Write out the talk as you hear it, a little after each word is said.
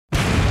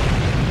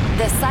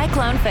The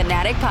Cyclone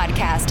Fanatic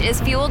podcast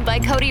is fueled by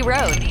Cody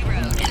Road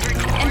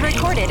and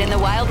recorded in the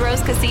Wild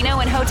Rose Casino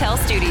and Hotel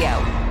Studio.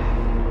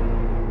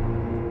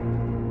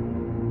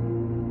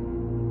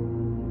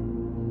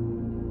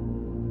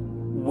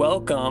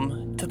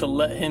 Welcome to the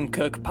Let Him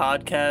Cook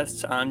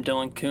podcast. I'm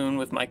Dylan Kuhn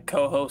with my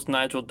co-host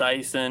Nigel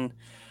Dyson.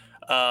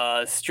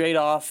 Straight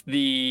off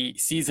the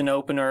season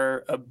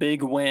opener, a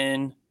big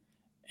win,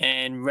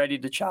 and ready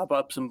to chop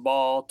up some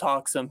ball,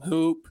 talk some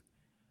hoop.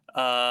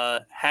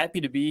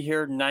 Happy to be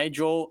here,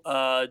 Nigel.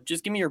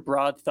 Just give me your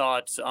broad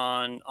thoughts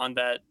on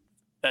that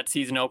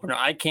season opener.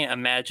 I can't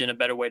imagine a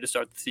better way to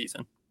start the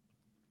season.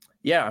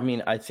 Yeah, I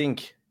mean, I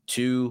think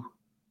too,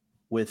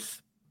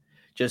 with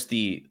just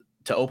to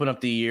open up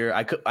the year,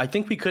 I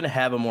think we couldn't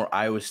have a more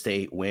Iowa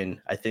State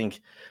win. I think,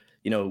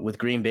 with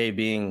Green Bay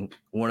being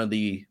one of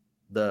the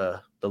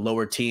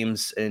lower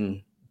teams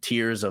in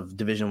tiers of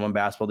Division I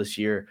basketball this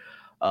year.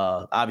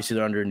 Obviously,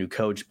 they're under a new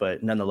coach,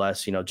 but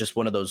nonetheless, just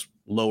one of those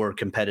lower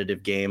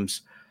competitive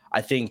games.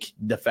 I think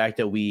the fact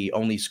that we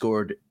only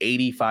scored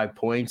 85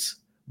 points,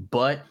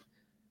 but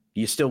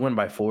you still win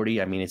by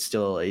 40. I mean,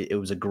 it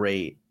was a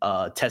great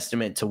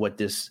testament to what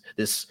this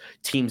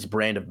team's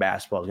brand of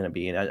basketball is going to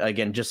be. And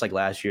again, just like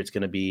last year, it's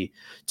going to be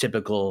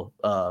typical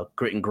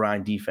grit and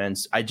grind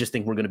defense. I just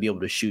think we're going to be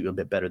able to shoot a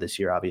bit better this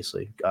year,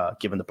 obviously,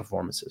 given the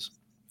performances.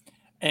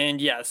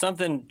 And yeah,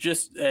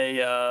 just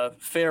a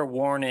fair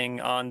warning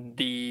on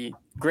the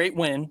great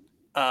win.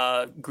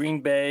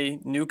 Green Bay,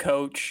 new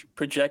coach,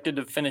 projected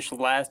to finish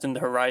last in the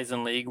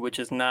Horizon League, which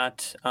is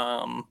not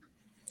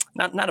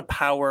a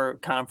power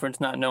conference,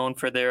 not known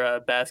for their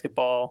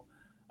basketball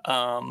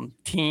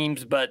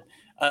teams, but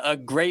a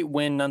great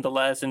win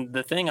nonetheless. And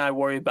the thing I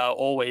worry about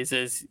always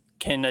is,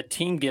 can a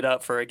team get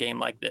up for a game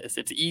like this?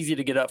 It's easy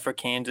to get up for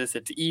Kansas.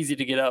 It's easy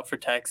to get up for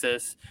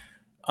Texas.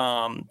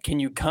 Can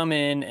you come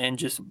in and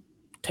just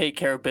take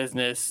care of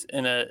business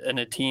in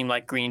a team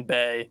like Green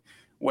Bay,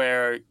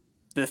 where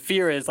the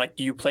fear is, like,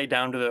 do you play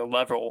down to their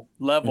level?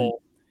 Mm-hmm.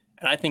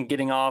 And I think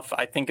getting off,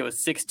 I think it was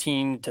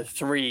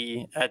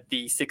 16-3 at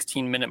the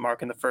 16-minute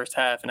mark in the first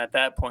half. And at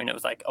that point, it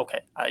was like,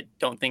 okay, I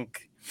don't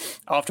think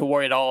I'll have to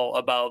worry at all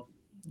about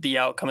the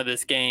outcome of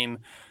this game.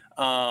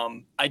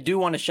 I do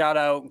want to shout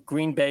out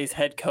Green Bay's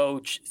head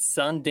coach,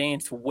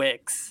 Sundance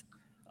Wicks.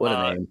 What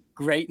a name.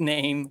 Great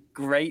name,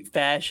 great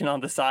fashion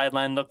on the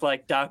sideline. Looked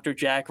like Dr.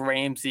 Jack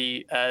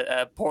Ramsey,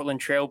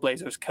 Portland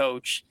Trailblazers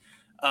coach.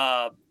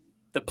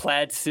 The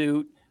plaid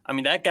suit. I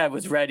mean, that guy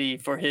was ready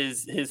for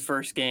his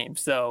first game.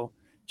 So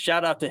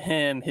shout out to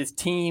him. His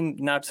team,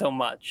 not so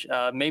much.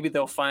 Maybe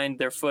they'll find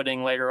their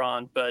footing later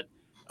on, but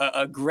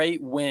a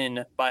great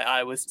win by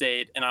Iowa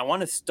State. And I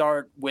want to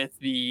start with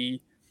I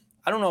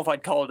don't know if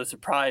I'd call it a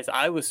surprise.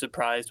 I was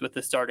surprised with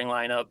the starting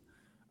lineup.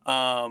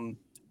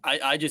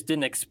 I just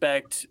didn't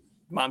expect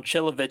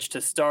Momcilovic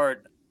to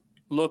start.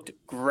 Looked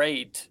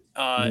great,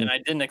 and I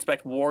didn't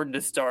expect Ward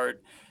to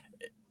start.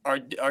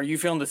 Are you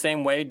feeling the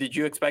same way? Did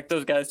you expect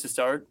those guys to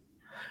start?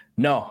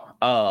 No.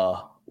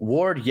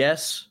 Ward,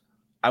 yes.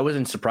 I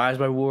wasn't surprised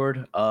by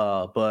Ward,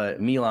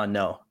 but Milan,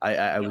 no.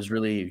 I was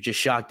really just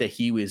shocked that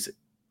he was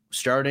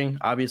starting,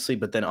 obviously,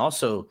 but then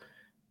also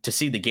to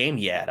see the game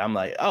he had, I'm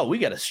like, oh, we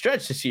got a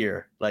stretch this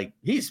year. Like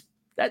he's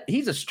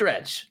a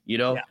stretch,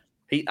 Yeah.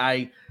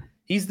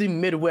 He's the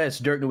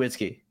Midwest Dirk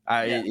Nowitzki.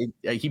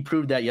 He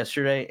proved that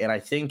yesterday, and I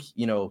think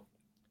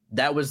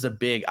that was the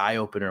big eye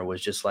opener.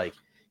 Was just like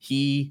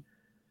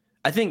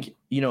I think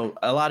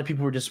a lot of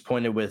people were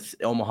disappointed with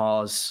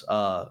Omaha's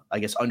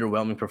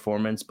underwhelming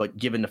performance, but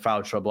given the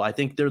foul trouble, I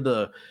think they're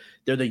the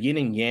yin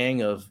and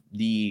yang of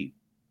the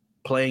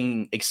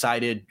playing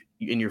excited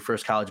in your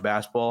first college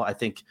basketball. I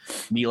think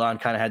Milan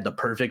kind of had the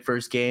perfect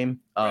first game,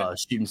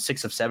 shooting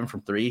 6 of 7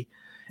 from 3,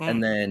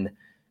 and then.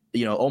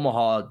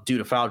 Omaha, due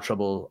to foul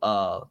trouble,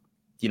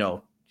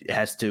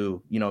 has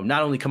to,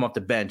 not only come off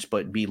the bench,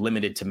 but be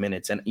limited to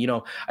minutes. And,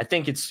 I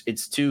think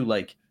it's too,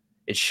 like,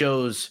 it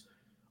shows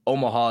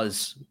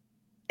Omaha's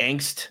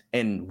angst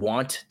and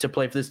want to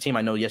play for this team.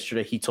 I know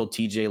yesterday he told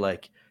TJ,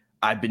 like,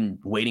 I've been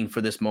waiting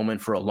for this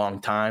moment for a long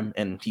time,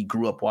 and he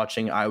grew up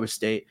watching Iowa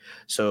State.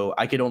 So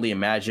I could only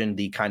imagine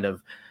the kind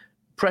of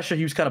pressure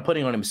he was kind of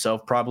putting on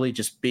himself, probably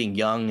just being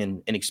young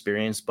and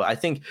inexperienced. But I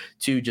think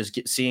too, just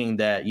seeing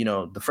that,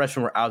 the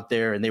freshmen were out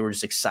there and they were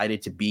just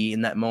excited to be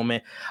in that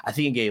moment. I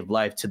think it gave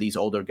life to these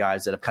older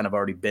guys that have kind of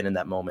already been in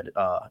that moment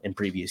in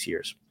previous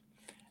years.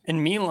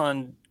 And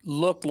Milan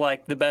looked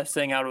like the best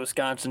thing out of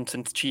Wisconsin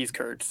since cheese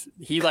curds.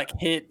 He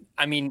hit.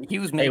 I mean, he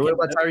was making. Hey, what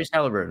about Tyrese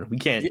Halliburton? We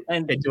can't.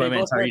 And they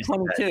both were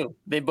 22.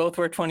 They both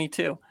were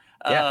 22.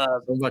 Yeah,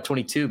 what about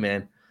 22,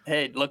 man?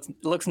 Hey,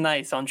 looks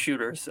nice on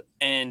shooters,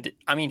 and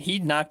I mean he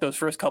knocked those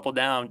first couple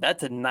down.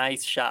 That's a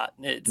nice shot.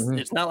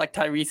 It's not like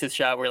Tyrese's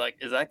shot where like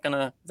is that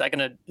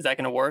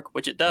gonna work?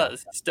 Which it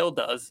does, still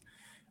does.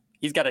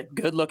 He's got a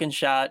good looking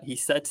shot. He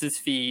sets his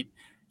feet.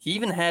 He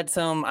even had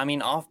some,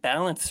 off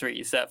balance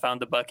threes that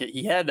found the bucket.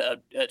 He had a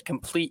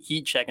complete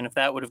heat check, and if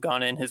that would have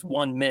gone in, his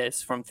one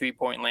miss from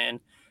 3-point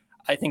land,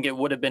 I think it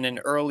would have been an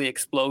early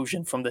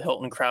explosion from the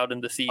Hilton crowd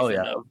in the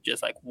season of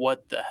just like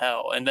what the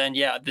hell. And then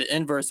the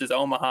inverse is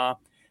Omaha.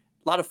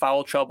 lot of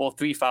foul trouble,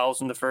 3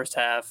 fouls in the first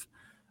half.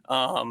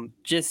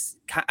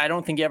 I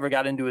don't think he ever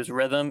got into his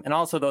rhythm. And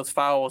also those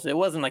fouls, it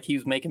wasn't like he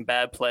was making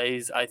bad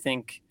plays. I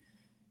think,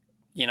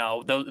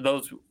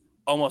 those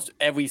almost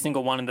every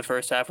single one in the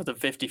first half was a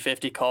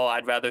 50-50 call.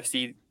 I'd rather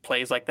see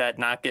plays like that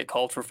not get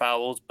called for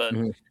fouls. But,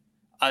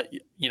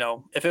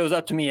 if it was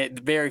up to me,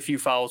 very few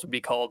fouls would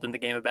be called in the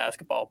game of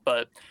basketball.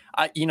 But,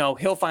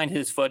 he'll find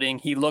his footing.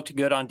 He looked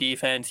good on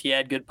defense. He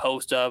had good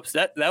post-ups.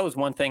 That was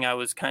one thing I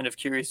was kind of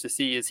curious to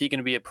see. Is he going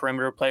to be a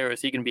perimeter player?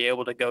 Is he going to be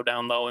able to go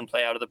down low and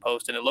play out of the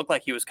post? And it looked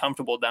like he was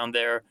comfortable down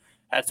there,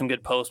 had some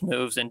good post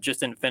moves, and just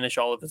didn't finish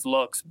all of his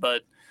looks.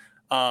 But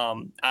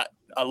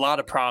a lot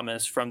of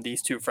promise from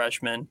these two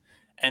freshmen.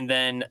 And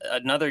then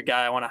another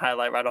guy I want to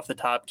highlight right off the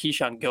top,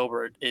 Keyshawn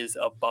Gilbert, is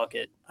a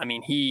bucket. I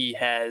mean, he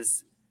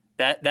has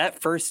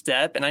that first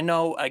step. And I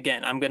know,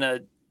 again,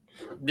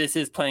 this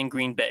is playing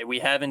Green Bay. We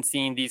haven't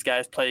seen these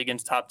guys play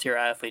against top-tier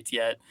athletes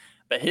yet.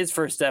 But his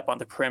first step on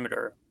the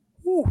perimeter,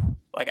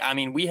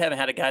 we haven't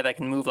had a guy that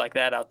can move like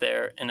that out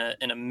there in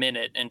a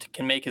minute and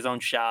can make his own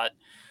shot.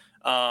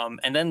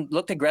 And then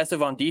looked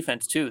aggressive on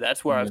defense, too.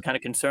 That's where I was kind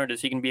of concerned, is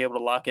he can be able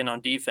to lock in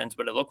on defense.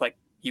 But it looked like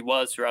he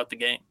was throughout the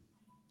game.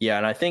 Yeah,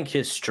 and I think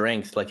his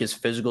strength, like his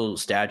physical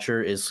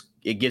stature,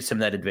 it gives him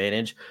that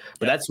advantage.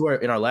 But that's where,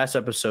 in our last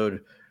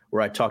episode,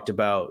 where I talked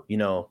about,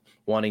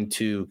 wanting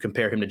to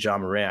compare him to John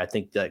Morant, I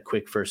think that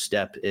quick first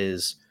step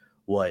is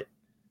what,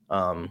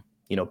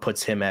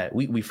 puts him at.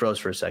 We froze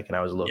for a second.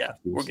 I was a little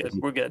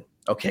confused. We're good.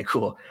 Okay,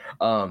 cool.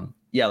 Like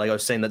I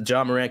was saying, the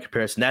John Morant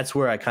comparison, that's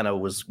where I kind of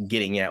was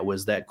getting at,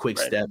 was that quick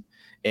step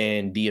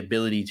and the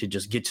ability to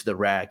just get to the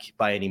rack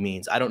by any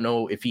means. I don't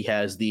know if he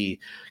has the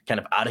kind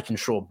of out of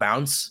control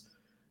bounce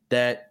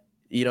that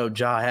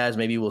Ja has.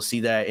 Maybe we'll see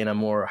that in a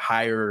more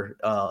higher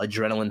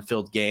adrenaline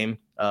filled game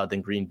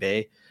than Green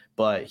Bay,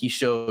 but he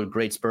showed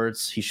great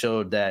spurts. He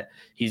showed that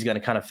he's going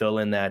to kind of fill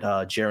in that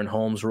Jaren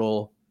Holmes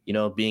role,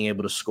 being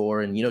able to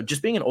score and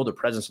just being an older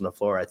presence on the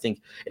floor. I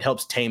think it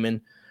helps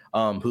Taman,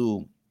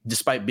 who,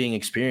 despite being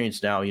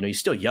experienced now, he's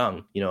still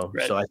young,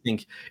 so I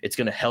think it's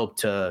going to help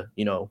to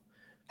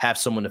have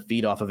someone to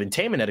feed off of. And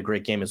Taman had a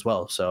great game as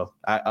well. So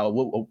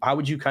how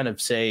would you kind of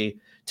say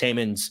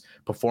Taman's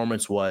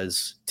performance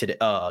was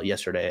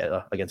yesterday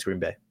against Green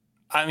Bay?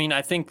 I mean,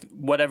 I think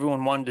what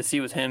everyone wanted to see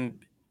was him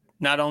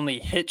not only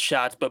hit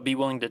shots, but be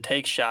willing to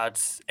take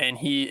shots. And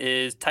he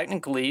is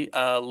technically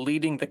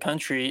leading the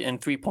country in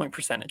 3-point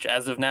percentage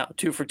as of now.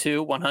 2 for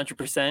 2,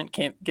 100%.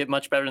 Can't get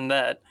much better than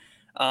that.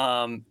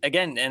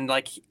 Again, and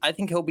I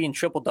think he'll be in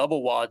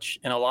triple-double watch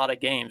in a lot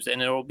of games.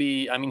 And it'll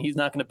be, he's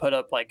not going to put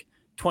up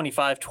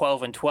 25,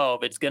 12, and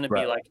 12. It's going to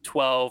be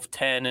 12,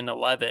 10, and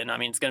 11.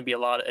 It's going to be a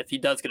lot. If he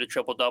does get a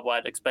triple-double,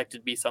 I'd expect it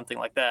to be something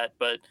like that.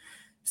 But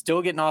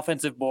still getting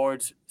offensive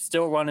boards,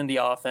 still running the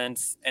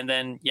offense. And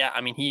then,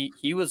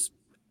 he was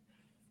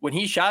 – when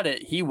he shot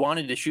it, he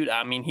wanted to shoot.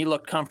 He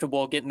looked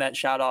comfortable getting that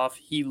shot off.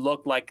 He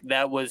looked like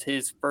that was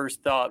his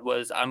first thought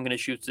was, I'm going to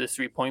shoot this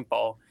 3-point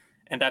ball.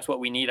 And that's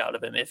what we need out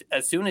of him.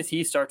 As soon as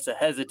he starts to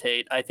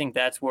hesitate, I think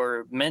that's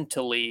where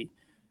mentally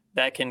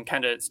that can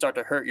kind of start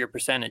to hurt your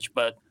percentage.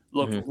 But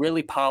looked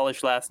really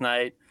polished last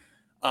night.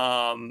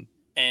 And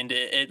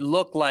it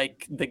looked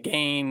like the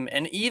game,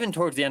 and even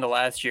towards the end of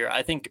last year,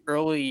 I think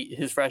early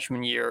his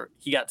freshman year,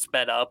 he got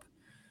sped up.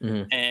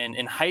 And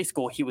in high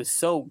school, he was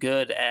so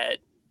good at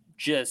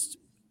just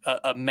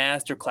a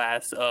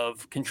masterclass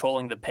of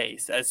controlling the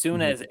pace. As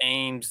soon as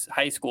Ames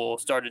High School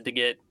started to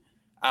get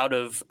out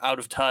of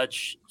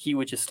touch, he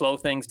would just slow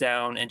things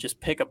down and just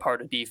pick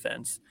apart a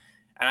defense.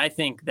 And I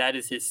think that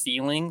is his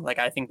ceiling.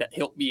 I think that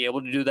he'll be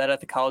able to do that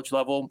at the college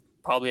level,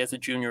 probably as a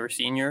junior or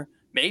senior.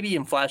 Maybe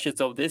in flashes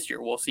of this year,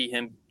 we'll see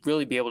him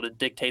really be able to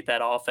dictate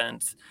that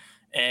offense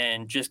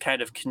and just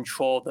kind of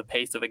control the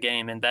pace of a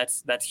game. And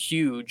that's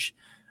huge,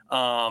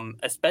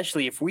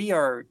 especially if we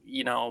are,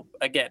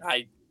 again,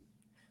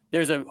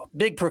 there's a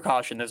big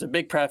precaution. There's a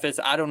big preface.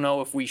 I don't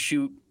know if we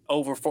shoot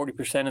over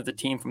 40% of the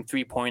team from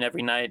 3-point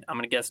every night. I'm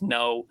going to guess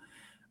no.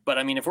 But,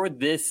 if we're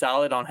this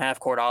solid on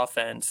half-court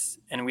offense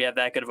and we have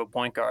that good of a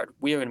point guard,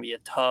 we are going to be a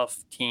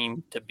tough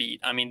team to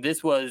beat.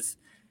 This was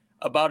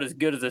about as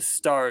good as a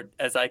start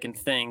as I can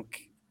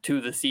think to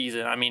the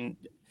season.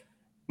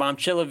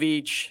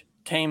 Momcilovic,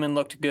 Taman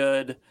looked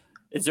good.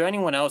 Is there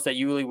anyone else that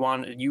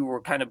you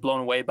were kind of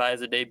blown away by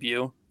as a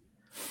debut?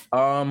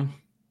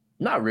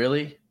 Not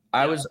really.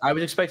 I was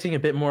expecting a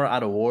bit more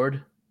out of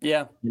Ward.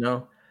 Yeah.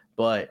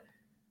 But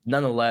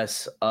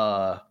nonetheless,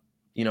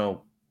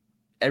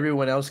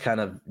 everyone else kind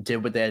of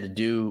did what they had to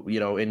do,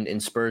 in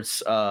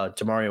spurts.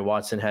 Demario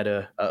Watson had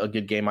a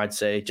good game, I'd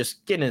say.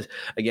 Just getting his,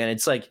 again,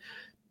 it's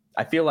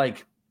I feel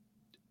like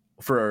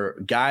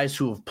for guys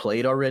who have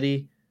played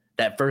already,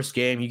 that first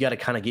game, you got to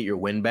kind of get your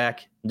win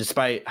back,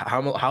 despite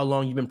how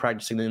long you've been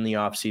practicing in the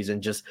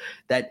offseason. Just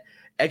that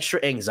extra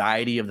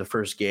anxiety of the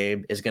first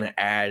game is going to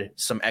add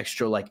some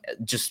extra,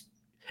 just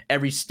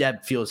every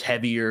step feels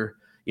heavier.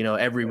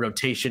 Every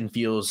rotation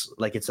feels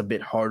like it's a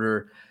bit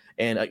harder.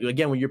 And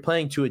again, when you're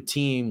playing to a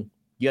team,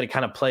 you got to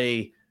kind of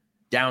play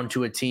down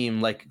to a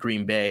team like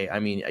Green Bay.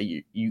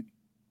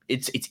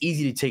 It's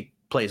easy to take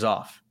plays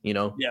off,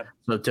 Yeah.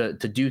 So to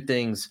do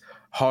things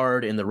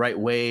hard in the right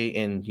way,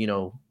 and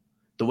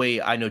the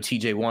way I know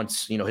TJ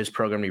wants his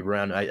program to be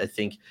run, I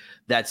think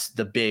that's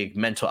the big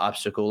mental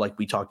obstacle, like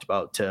we talked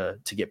about, to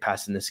get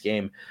past in this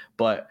game.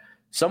 But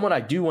someone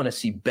I do want to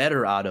see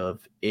better out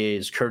of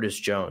is Curtis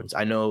Jones.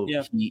 I know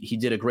he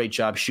did a great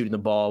job shooting the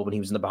ball when he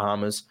was in the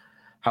Bahamas.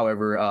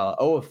 However,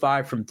 0 of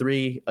 5 from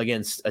 3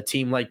 against a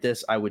team like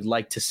this, I would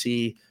like to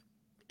see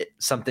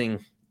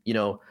something,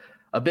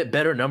 a bit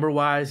better number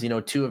wise,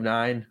 2 of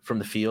 9 from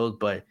the field.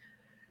 But,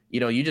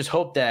 you just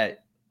hope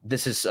that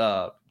this is,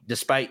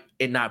 despite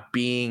it not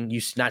being,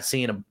 you not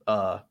seeing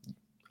the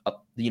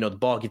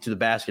ball get to the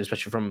basket,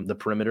 especially from the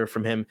perimeter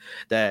from him,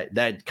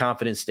 that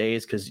confidence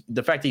stays. Because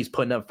the fact that he's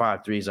putting up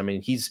 5 threes, I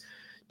mean,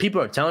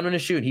 people are telling him to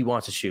shoot, he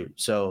wants to shoot.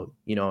 So,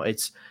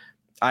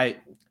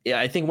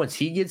 I think once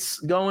he gets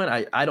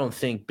going, I don't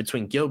think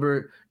between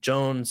Gilbert,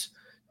 Jones,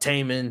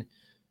 Taman,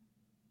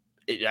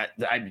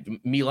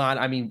 Milan,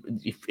 I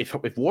mean,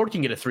 if Ward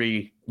can get a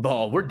 3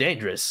 ball, we're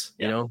dangerous,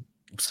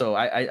 So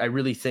I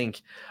really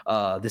think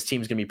this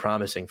team's going to be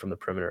promising from the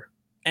perimeter.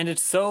 And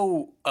it's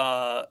so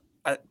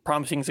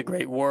promising is a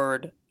great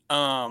word.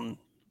 Some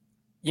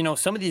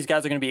of these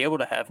guys are going to be able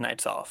to have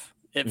nights off.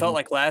 It felt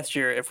like last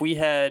year, if we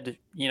had,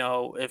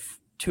 if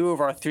 2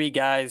 of our 3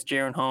 guys,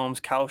 Jaren Holmes,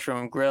 Kalsher,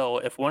 and Grill,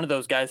 if one of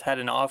those guys had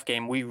an off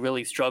game, we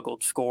really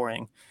struggled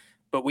scoring.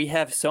 But we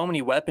have so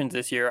many weapons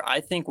this year.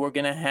 I think we're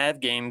going to have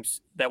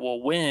games that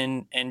will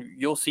win, and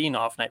you'll see an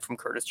off night from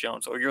Curtis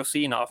Jones, or you'll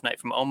see an off night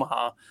from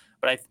Omaha.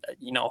 But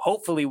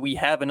hopefully we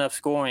have enough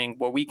scoring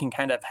where we can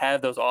kind of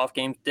have those off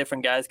games.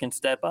 Different guys can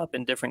step up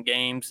in different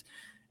games,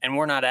 and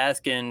we're not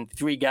asking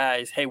 3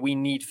 guys, hey, we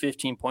need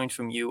 15 points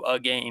from you a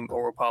game,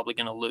 or we're probably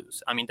going to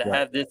lose. I mean, to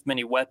have this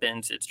many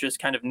weapons, it's just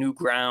kind of new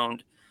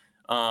ground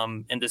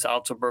in this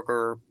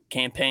Otzelberger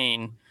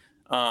campaign,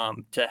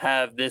 to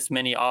have this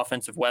many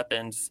offensive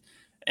weapons.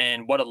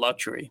 And what a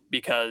luxury,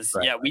 because,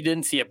 we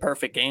didn't see a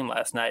perfect game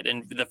last night.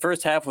 And the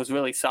first half was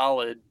really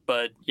solid,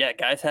 but,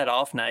 guys had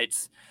off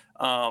nights.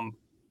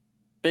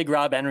 Big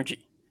Rob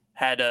Energy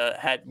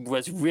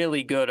was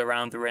really good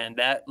around the rim.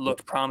 That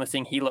looked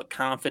promising. He looked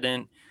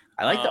confident.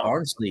 I like the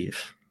arm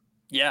sleeve.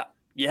 Yeah.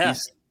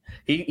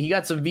 He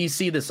got some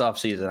VC this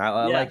offseason.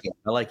 I like it.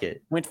 I like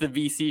it. Went to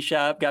the VC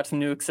shop, got some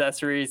new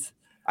accessories.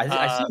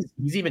 I see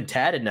he's even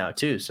tatted now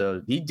too.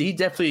 So he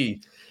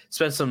definitely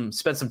spent some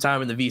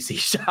time in the VC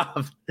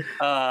shop.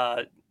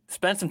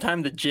 Spent some time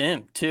in the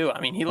gym too.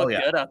 I mean, he looked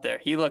good out there.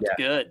 He looked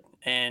good.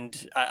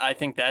 And I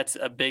think that's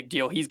a big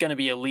deal. He's going to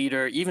be a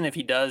leader, even if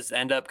he does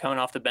end up coming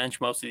off the bench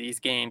most of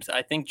these games.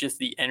 I think just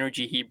the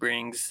energy he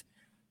brings,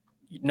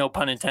 no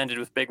pun intended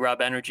with Big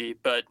Rob Energy,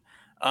 but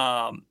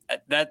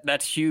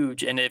that's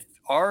huge. And if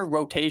our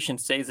rotation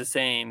stays the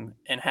same,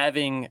 and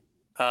having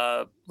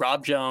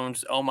Rob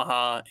Jones,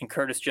 Omaha, and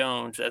Curtis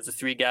Jones as the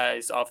 3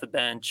 guys off the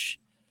bench,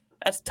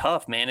 that's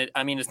tough, man.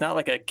 It's not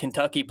like a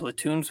Kentucky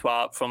platoon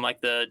swap from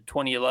like the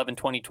 2011,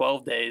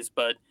 2012 days,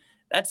 but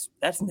that's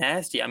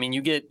nasty. I mean,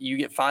 you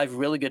get 5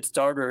 really good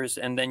starters,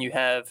 and then you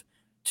have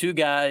 2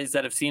 guys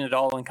that have seen it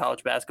all in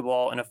college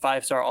basketball and a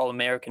 5-star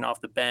All-American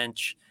off the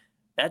bench.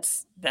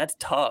 That's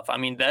tough. I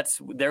mean,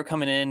 they're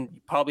coming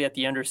in probably at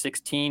the under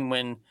 16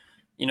 when,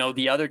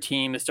 the other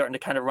team is starting to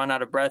kind of run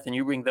out of breath, and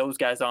you bring those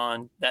guys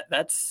on.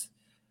 That's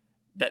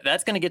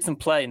going to get some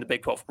play in the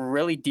Big 12,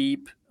 really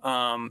deep.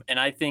 And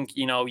I think,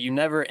 you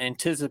never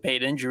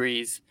anticipate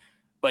injuries,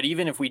 but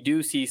even if we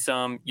do see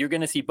some, you're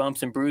going to see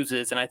bumps and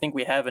bruises. And I think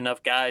we have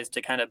enough guys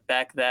to kind of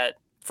back that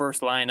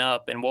first line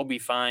up, and we'll be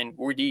fine.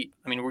 We're deep.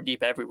 I mean, we're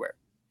deep everywhere.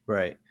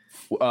 Right.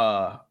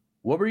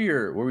 What were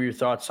your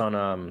thoughts on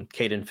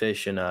Caden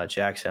Fish and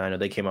Jackson? I know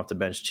they came off the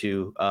bench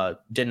too.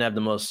 Didn't have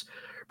the most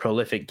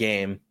prolific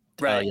game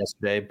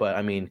yesterday, but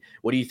I mean,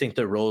 what do you think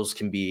their roles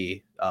can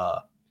be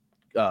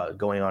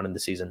going on in the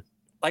season?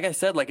 Like I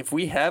said, if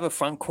we have a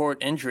front court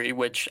injury,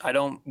 which I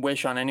don't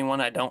wish on anyone,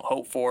 I don't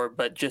hope for,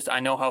 but just I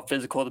know how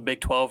physical the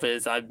Big 12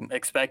 is. I'm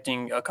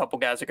expecting a couple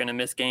guys are going to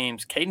miss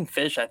games. Caden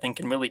Fish, I think,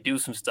 can really do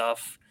some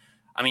stuff.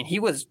 I mean, he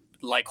was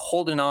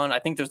holding on. I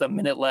think there's a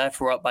minute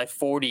left. We're up by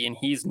 40, and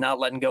he's not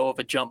letting go of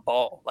a jump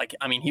ball.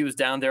 He was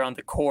down there on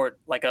the court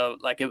like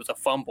it was a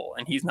fumble,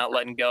 and he's not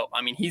letting go.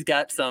 I mean, he's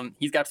got some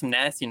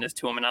nastiness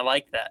to him, and I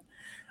like that.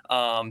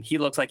 He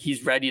looks like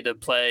he's ready to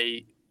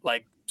play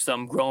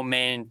some grown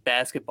man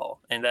basketball,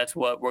 and that's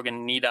what we're going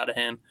to need out of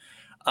him.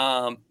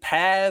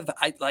 Pav,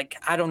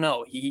 I don't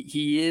know.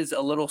 He is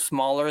a little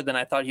smaller than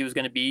I thought he was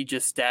going to be,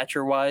 just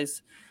stature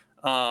wise.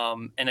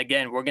 And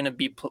again, we're going to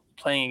be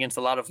playing against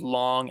a lot of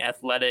long,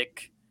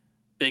 athletic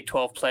Big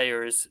 12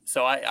 players.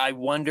 So I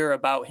wonder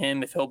about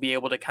him, if he'll be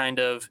able to kind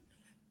of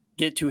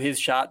get to his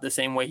shot the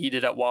same way he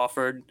did at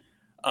Wofford.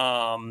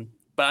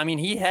 But I mean,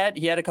 he had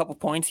a couple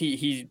points.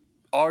 He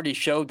already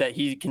showed that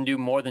he can do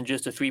more than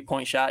just a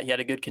 3-point shot. He had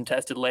a good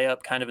contested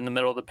layup kind of in the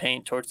middle of the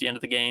paint towards the end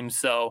of the game.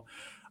 So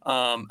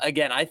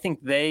again, I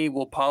think they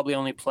will probably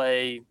only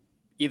play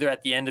either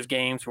at the end of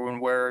games when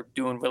we're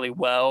doing really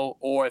well,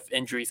 or if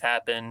injuries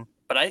happen.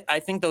 But I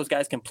think those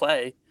guys can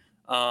play.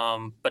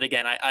 But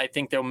again, I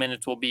think their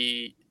minutes will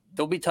be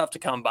they'll be tough to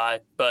come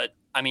by. But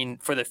I mean,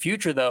 for the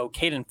future though,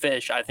 Caden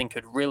Fish I think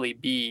could really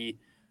be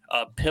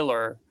a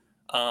pillar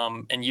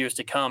in years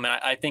to come. And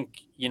I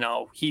think,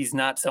 he's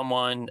not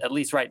someone, at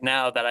least right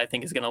now, that I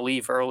think is going to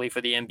leave early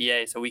for the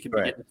NBA. So we could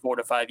be getting 4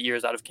 to 5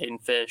 years out of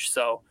Caden Fish.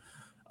 So,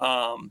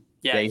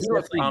 he's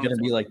definitely going to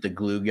be like the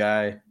glue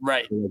guy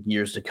right for like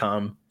years to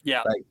come. Yeah.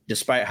 Like,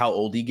 despite how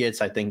old he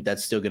gets, I think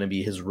that's still going to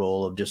be his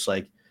role of just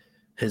like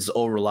his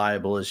old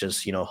reliable is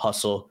just,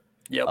 hustle.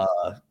 Yep.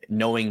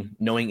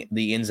 Knowing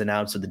the ins and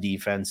outs of the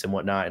defense and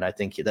whatnot. And I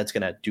think that's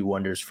going to do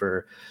wonders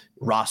for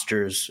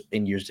rosters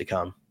in years to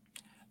come.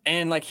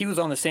 And like he was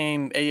on the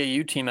same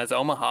AAU team as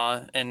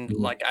Omaha, and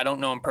like I don't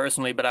know him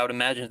personally, but I would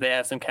imagine if they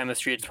have some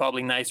chemistry, it's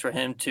probably nice for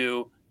him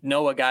to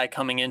know a guy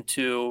coming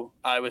into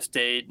Iowa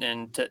State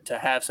and to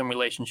have some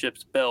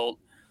relationships built.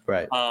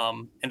 Right.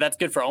 And that's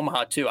good for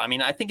Omaha too. I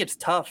mean, I think it's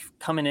tough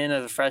coming in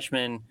as a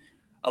freshman.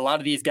 A lot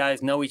of these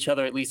guys know each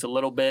other at least a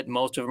little bit.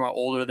 Most of them are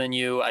older than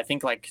you. I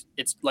think like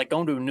it's like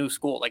going to a new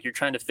school, like you're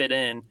trying to fit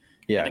in.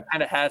 Yeah. And to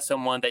kind of have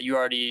someone that you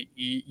already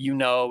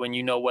and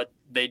you know what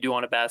they do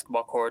on a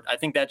basketball court. I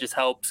think that just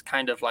helps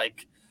kind of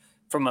like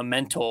from a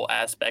mental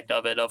aspect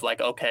of it of like,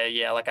 okay,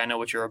 yeah, like I know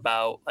what you're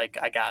about. Like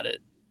I got it.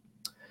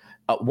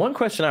 One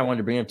question I wanted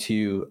to bring up to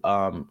you,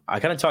 I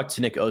kind of talked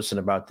to Nick Osen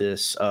about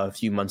this a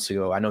few months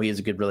ago. I know he has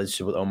a good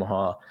relationship with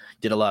Omaha,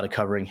 did a lot of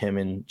covering him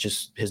and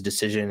just his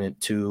decision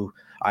to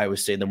Iowa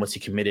State. And then once he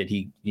committed,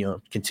 he,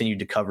 continued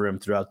to cover him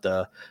throughout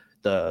the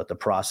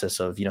process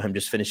of, him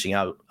just finishing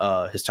out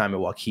his time at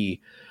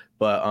Waukee.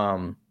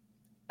 But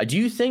do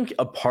you think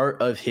a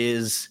part of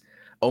his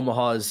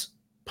Omaha's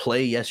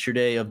play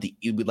yesterday of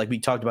like we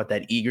talked about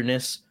that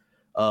eagerness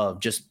of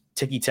just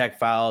ticky-tack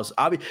fouls.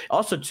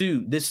 Also,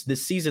 too, this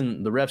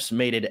season, the refs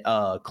made it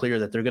clear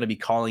that they're going to be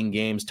calling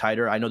games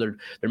tighter. I know they're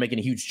making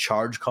a huge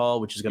charge call,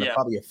 which is going to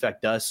probably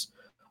affect us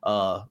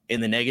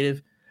in the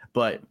negative.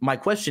 But my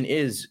question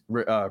is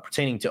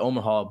pertaining to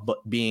Omaha,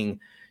 but do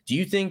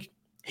you think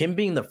him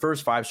being the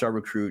first 5-star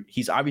recruit,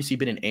 he's obviously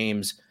been in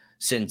Ames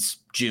since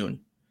June.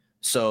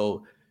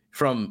 So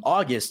from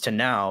August to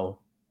now,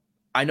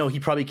 I know he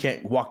probably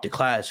can't walk to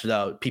class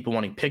without people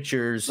wanting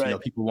pictures, right.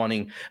 People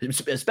wanting,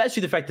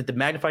 especially the fact that the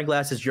magnifying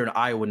glass is you're an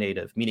Iowa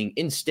native, meaning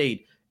in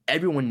state,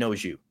 everyone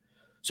knows you.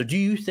 So do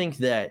you think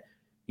that,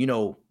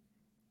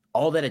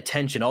 all that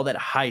attention, all that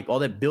hype, all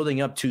that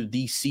building up to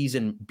the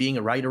season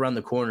being right around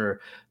the corner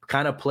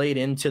kind of played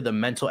into the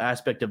mental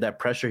aspect of that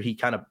pressure he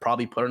kind of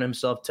probably put on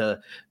himself to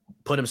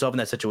put himself in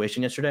that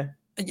situation yesterday?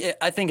 Yeah,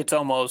 I think it's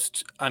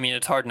almost,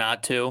 it's hard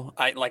not to.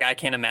 I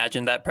can't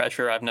imagine that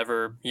pressure. I've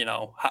never,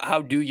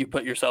 how do you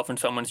put yourself in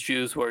someone's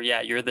shoes where,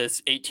 you're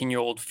this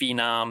 18-year-old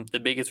phenom,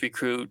 the biggest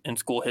recruit in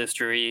school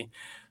history.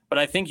 But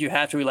I think you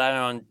have to rely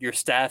on your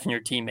staff and your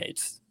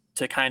teammates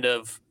to kind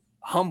of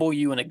humble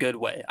you in a good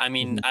way. I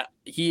mean,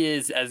 he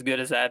is as good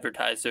as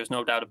advertised. There's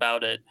no doubt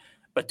about it.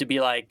 But to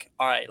be like,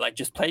 all right, like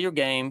just play your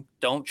game.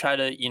 Don't try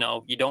to,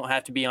 you don't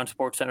have to be on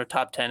SportsCenter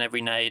top 10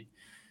 every night.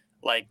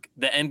 Like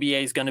the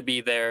NBA is going to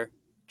be there.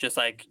 Just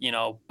like,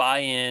 buy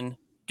in,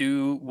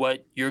 do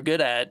what you're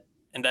good at,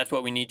 and that's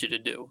what we need you to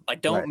do.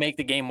 Like, don't make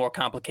the game more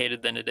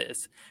complicated than it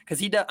is.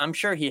 Because I'm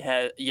sure he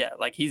has,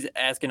 like he's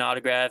asking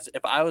autographs.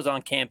 If I was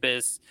on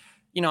campus,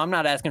 I'm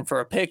not asking for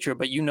a picture,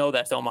 but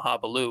that's Omaha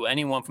Biliew.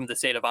 Anyone from the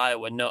state of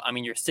Iowa,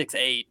 you're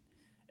 6'8",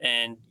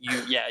 and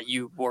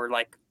you were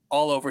like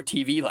all over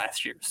TV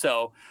last year.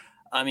 So,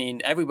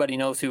 everybody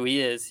knows who he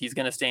is. He's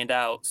going to stand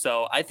out.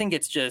 So I think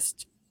it's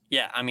just,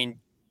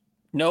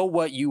 know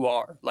what you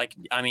are. Like,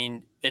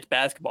 it's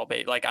basketball,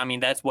 babe. Like,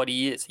 that's what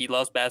he is. He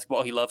loves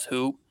basketball. He loves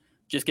hoop.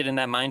 Just get in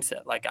that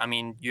mindset. Like,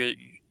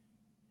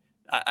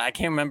 I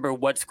can't remember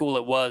what school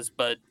it was,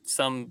 but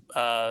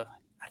I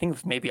think it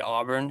was maybe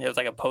Auburn. It was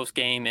like a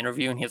post-game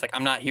interview, and he was like,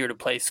 I'm not here to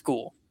play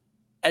school.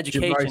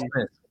 Education.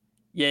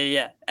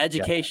 Yeah.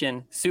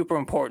 Education, super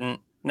important.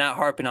 Not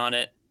harping on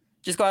it.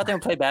 Just go out there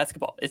and play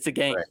basketball. It's a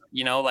game,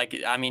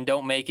 right.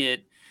 Don't make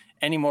it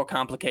any more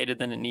complicated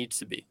than it needs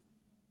to be.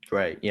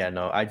 Right. Yeah,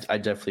 no, I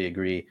definitely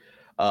agree.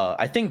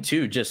 I think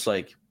too, just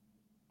like,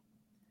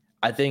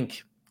 I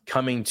think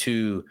coming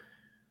to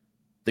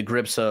the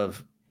grips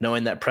of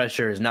knowing that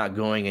pressure is not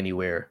going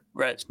anywhere.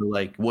 Right. So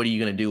like, what are you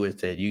going to do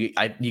with it?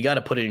 You got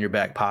to put it in your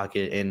back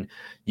pocket and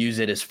use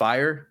it as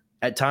fire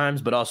at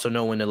times, but also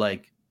know when to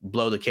like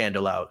blow the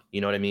candle out.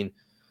 You know what I mean?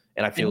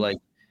 And I feel like,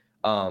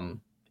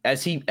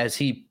 as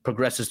he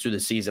progresses through the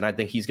season, I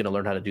think he's going to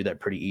learn how to do that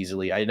pretty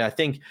easily. And I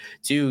think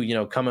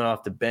too, coming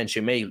off the bench,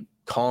 it may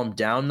calm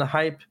down the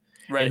hype.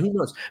 Right. And who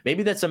knows?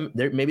 Maybe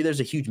maybe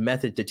there's a huge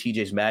method to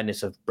TJ's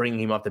madness of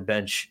bringing him off the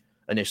bench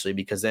initially,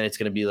 because then it's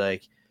going to be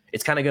like,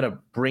 it's kind of going to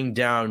bring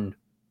down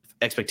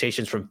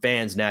expectations from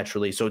fans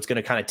naturally. So it's going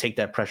to kind of take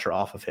that pressure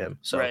off of him.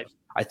 So right.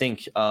 I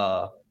think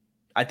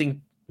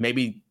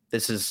maybe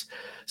this is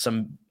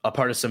a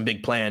part of some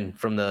big plan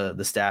from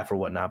the staff or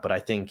whatnot, but I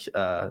think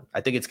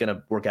it's going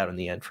to work out in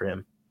the end for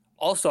him.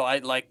 Also, I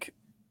like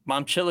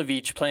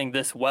Momcilovic playing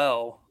this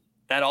well.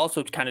 That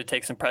also kind of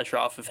takes some pressure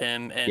off of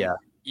him. And,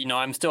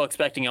 I'm still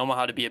expecting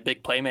Omaha to be a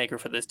big playmaker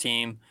for this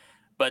team.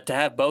 But to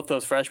have both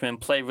those freshmen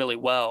play really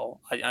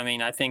well, I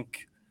mean, I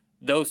think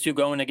those two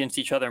going against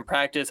each other in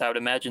practice, I would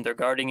imagine they're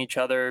guarding each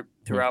other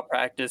throughout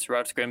practice,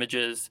 throughout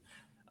scrimmages.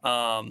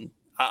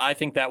 I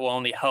think that will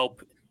only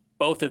help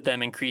both of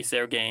them increase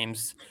their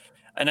games.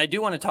 And I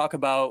do want to talk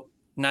about,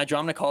 Nigel,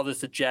 I'm going to call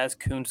this a Jaz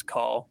Kunc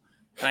call.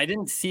 And I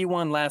didn't see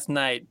one last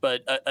night,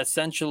 but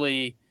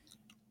essentially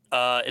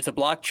it's a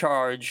block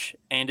charge.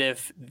 And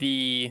if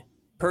the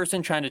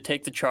person trying to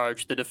take the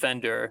charge, the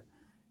defender,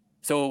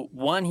 so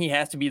one, he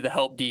has to be the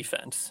help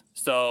defense.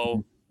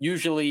 So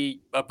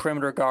usually a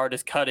perimeter guard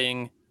is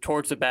cutting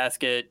towards the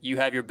basket. You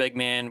have your big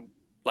man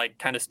like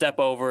kind of step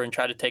over and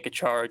try to take a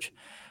charge.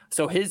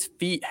 So his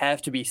feet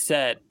have to be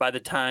set by the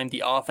time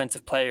the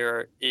offensive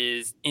player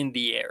is in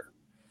the air.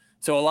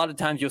 So a lot of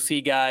times you'll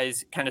see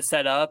guys kind of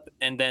set up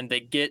and then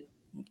they get,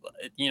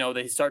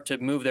 they start to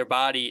move their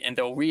body and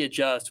they'll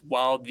readjust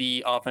while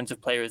the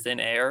offensive player is in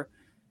air.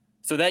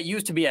 So that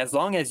used to be as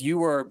long as you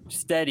were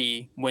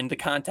steady when the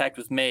contact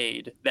was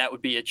made, that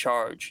would be a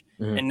charge.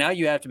 Mm-hmm. And now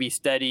you have to be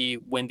steady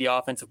when the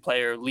offensive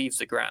player leaves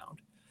the ground.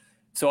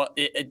 So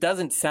it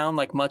doesn't sound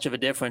like much of a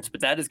difference,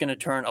 but that is going to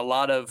turn a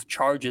lot of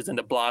charges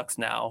into blocks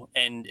now.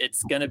 And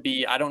it's going to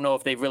be, I don't know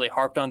if they've really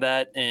harped on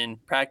that in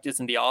practice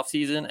in the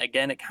offseason.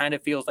 Again, it kind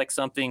of feels like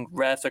something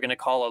refs are going to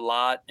call a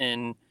lot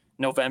in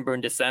November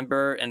and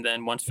December. And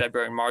then once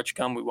February and March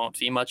come, we won't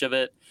see much of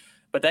it.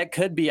 But that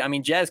could be, I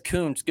mean, Jaz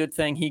Kunc, good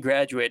thing he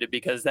graduated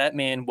because that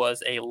man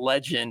was a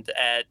legend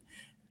at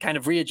kind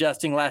of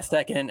readjusting last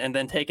second and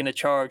then taking a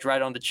charge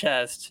right on the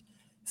chest.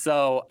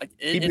 So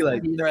he'd be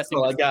like, that's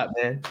all I got,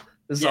 man.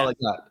 This is all I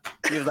got.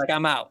 He was like,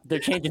 I'm out. They're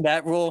changing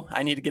that rule.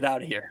 I need to get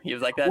out of here. He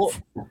was like, that's.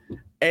 Well,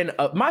 and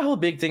my whole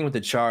big thing with the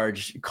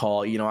charge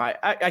call,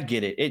 I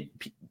get it.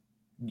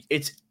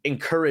 It's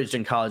encouraged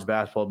in college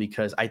basketball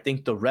because I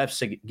think the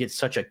refs get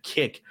such a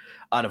kick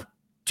out of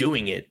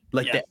doing it.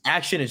 Like the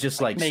action is just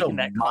like so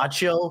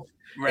macho,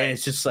 right? And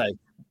it's just like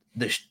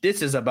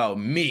this is about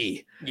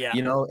me,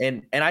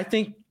 And I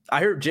think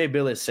I heard Jay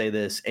Bilas say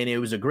this, and it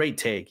was a great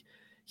take.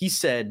 He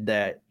said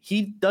that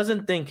he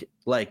doesn't think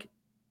like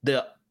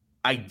the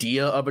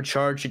idea of a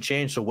charge should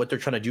change. So what they're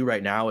trying to do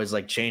right now is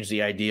like change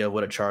the idea of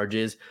what a charge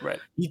is. Right.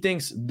 He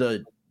thinks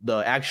the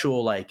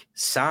actual like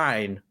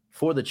sign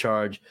for the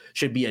charge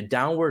should be a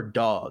downward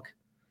dog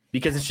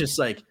because it's just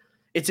like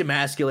it's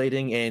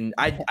emasculating, and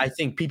I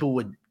think people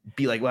would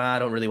be like, well, I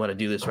don't really want to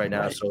do this right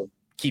now, so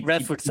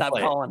refs would stop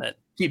calling it.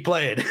 Keep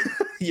playing,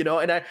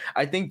 And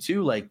I think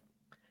too, like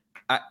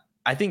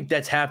I think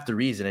that's half the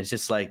reason. It's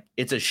just like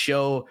it's a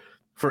show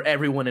for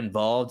everyone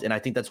involved, and I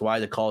think that's why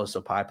the call is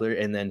so popular.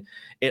 And then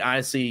it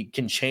honestly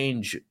can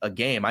change a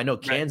game. I know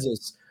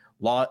Kansas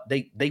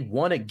they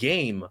won a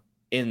game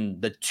in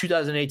the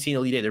 2018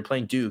 Elite Eight. They're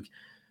playing Duke.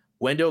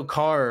 Wendell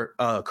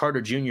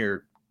Carter Jr.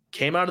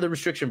 came out of the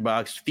restriction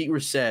box, feet were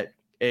set,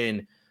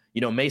 and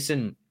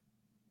Mason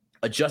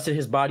adjusted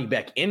his body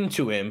back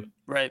into him.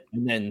 Right.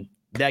 And then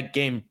that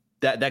game,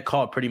 that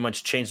call pretty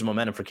much changed the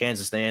momentum for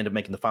Kansas. They ended up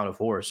making the Final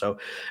Four. So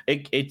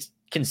it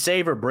can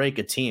save or break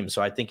a team.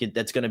 So I think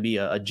that's going to be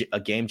a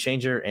game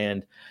changer.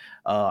 And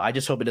I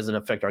just hope it doesn't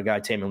affect our guy,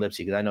 Tamin Lipsey,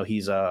 because I know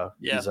he's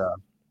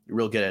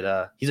real good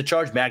at he's a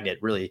charge magnet,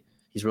 really.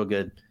 He's real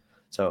good.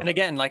 So, and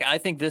again, like I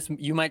think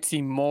you might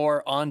see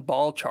more on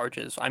ball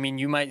charges. I mean,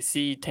 you might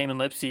see Tamin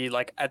Lipsey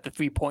like at the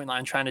 3-point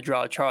line trying to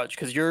draw a charge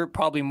because you're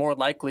probably more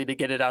likely to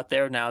get it out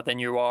there now than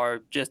you are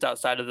just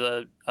outside of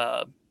the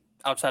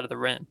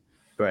rim.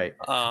 Right.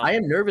 I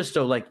am nervous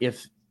though. Like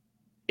if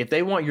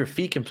they want your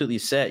feet completely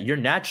set, you're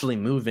naturally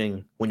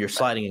moving when you're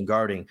sliding and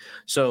guarding.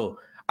 So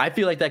I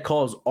feel like that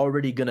call is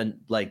already gonna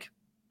like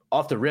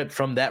off the rip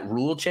from that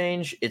rule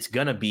change, it's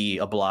going to be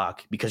a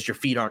block because your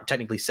feet aren't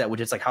technically set, which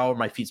is like, how are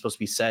my feet supposed to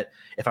be set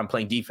if I'm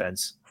playing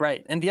defense?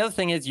 Right. And the other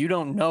thing is you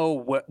don't know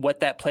what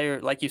that player,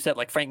 like you said,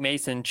 like Frank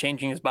Mason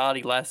changing his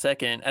body last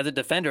second. As a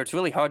defender, it's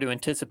really hard to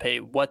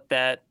anticipate what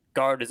that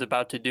guard is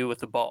about to do with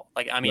the ball.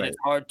 Like, I mean, It's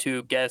hard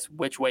to guess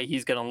which way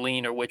he's going to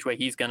lean or which way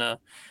he's going to.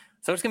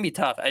 So it's going to be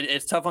tough.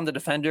 It's tough on the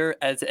defender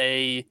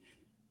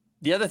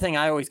The other thing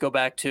I always go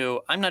back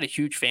to, I'm not a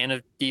huge fan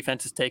of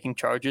defenses taking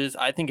charges.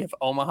 I think if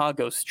Omaha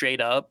goes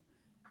straight up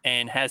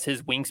and has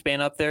his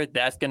wingspan up there,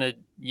 that's going to,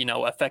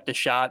 affect a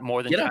shot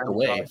more than get out of the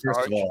way.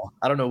 First of all,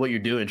 I don't know what you're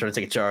doing trying to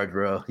take a charge,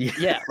 bro.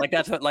 Yeah, like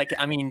that's what,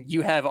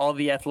 you have all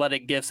the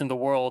athletic gifts in the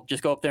world.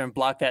 Just go up there and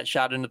block that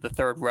shot into the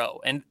third row.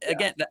 And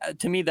again,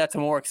 to me, that's a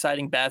more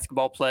exciting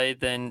basketball play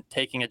than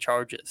taking a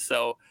charges.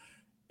 So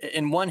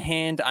in one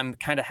hand, I'm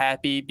kind of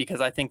happy because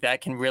I think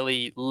that can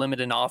really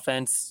limit an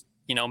offense,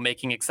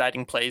 making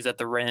exciting plays at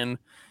the rim.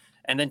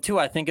 And then two,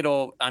 I think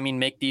it'll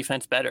make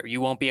defense better. You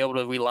won't be able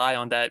to rely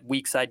on that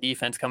weak side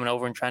defense coming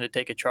over and trying to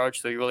take a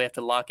charge. So you really have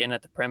to lock in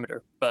at the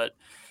perimeter. But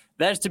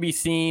that's to be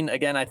seen.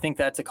 Again, I think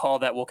that's a call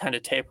that will kind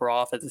of taper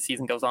off as the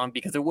season goes on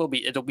because it'll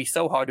be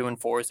so hard to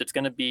enforce. It's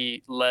going to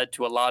be led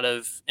to a lot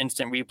of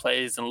instant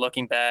replays and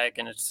looking back.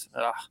 And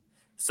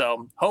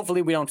so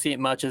hopefully we don't see it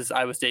much as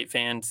Iowa State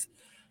fans.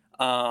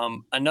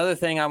 Another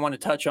thing I want to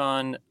touch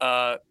on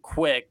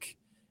quick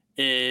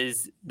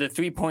is the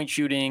 3-point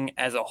shooting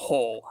as a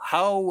whole.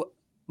 How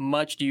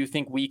much do you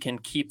think we can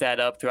keep that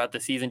up throughout the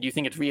season? Do you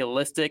think it's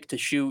realistic to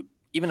shoot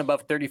even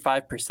above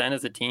 35%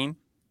 as a team?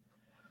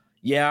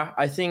 Yeah,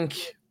 I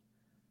think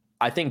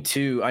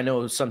too, I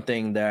know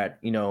something that,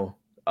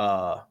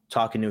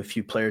 talking to a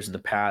few players in the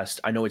past,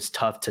 I know it's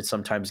tough to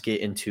sometimes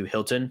get into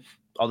Hilton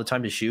all the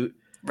time to shoot.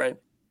 Right.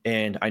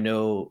 And I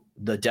know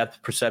the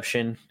depth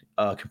perception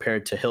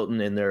compared to Hilton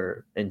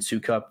and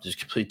Sukup, just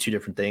completely two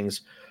different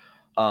things.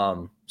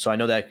 So I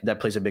know that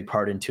plays a big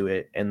part into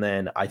it. And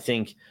then I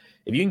think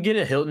if you can get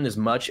at Hilton as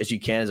much as you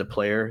can as a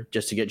player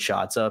just to get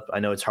shots up,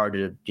 I know it's hard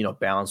to,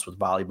 balance with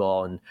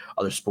volleyball and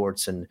other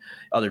sports and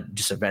other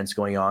just events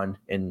going on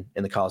in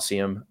the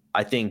Coliseum.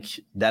 I think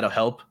that'll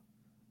help.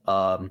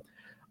 I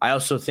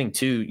also think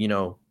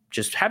too,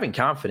 just having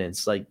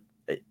confidence, like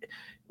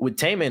with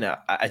Taman,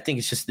 I think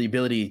it's just the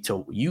ability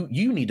to,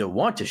 you need to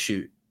want to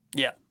shoot.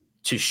 Yeah.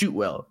 To shoot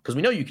well, because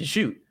we know you can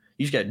shoot.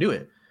 You just got to do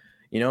it,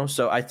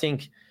 So I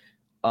think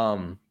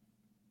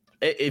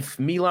if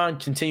Milan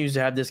continues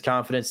to have this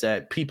confidence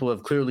that people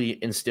have clearly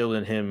instilled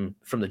in him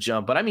from the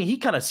jump, but I mean, he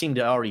kind of seemed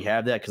to already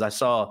have that because I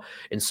saw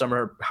in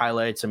summer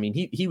highlights. I mean,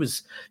 he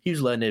was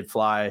letting it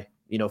fly,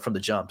 from the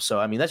jump. So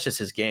I mean, that's just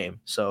his game.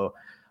 So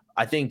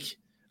I think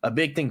a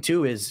big thing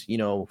too is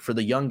for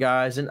the young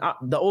guys and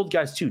the old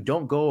guys too,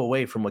 don't go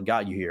away from what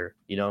got you here.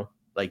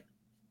 Like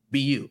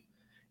be you.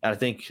 And I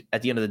think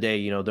at the end of the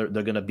day, they're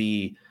going to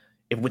be,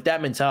 if with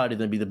that mentality,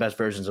 they're going to be the best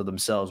versions of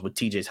themselves with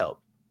TJ's help.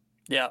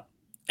 Yeah.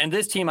 And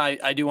this team,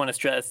 I do want to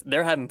stress,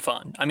 they're having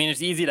fun. I mean,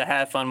 it's easy to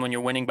have fun when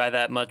you're winning by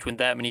that much, when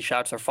that many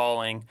shots are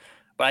falling.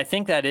 But I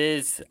think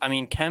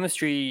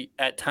chemistry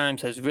at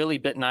times has really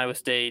bitten Iowa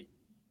State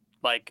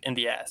like in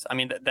the ass. I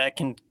mean, that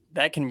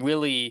can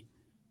really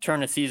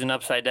turn a season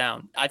upside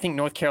down. I think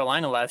North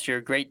Carolina last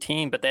year, great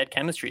team, but they had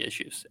chemistry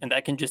issues, and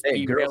that can just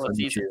derail a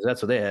season.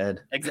 That's what they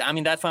had. I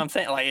mean, that's what I'm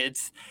saying. Like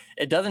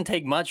it doesn't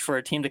take much for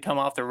a team to come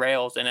off the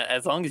rails, and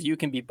as long as you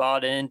can be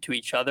bought into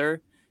each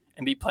other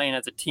and be playing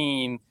as a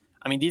team.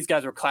 I mean, these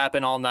guys were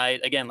clapping all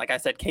night. Again, like I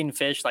said, Caden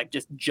Fish, like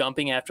just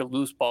jumping after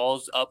loose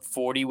balls up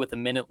 40 with a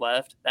minute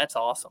left. That's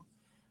awesome.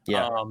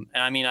 Yeah. And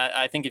I mean,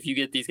 I think if you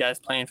get these guys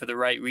playing for the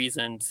right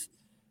reasons,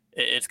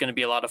 it's going to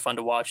be a lot of fun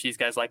to watch. These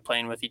guys like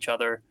playing with each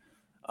other.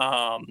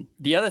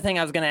 The other thing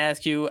I was going to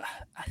ask you,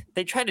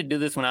 they tried to do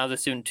this when I was a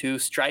student too,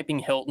 striping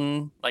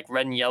Hilton, like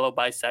red and yellow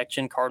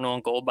bisection, cardinal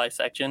and gold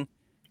bisection.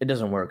 It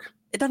doesn't work.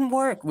 It doesn't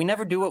work. We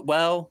never do it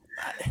well.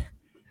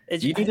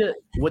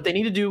 What they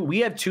need to do, we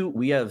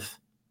have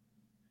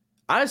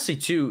honestly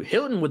too,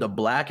 Hilton with a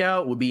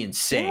blackout would be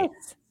insane.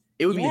 Yes.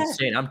 It would be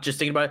insane. I'm just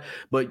thinking about it.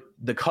 But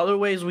the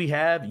colorways we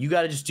have, you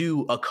got to just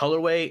do a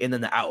colorway and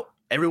then the out.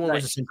 Everyone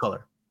wears the same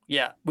color.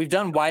 Yeah, we've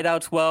done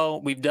whiteouts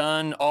well. We've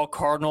done all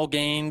cardinal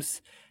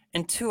games.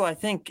 And two, I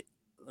think,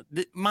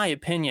 my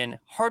opinion,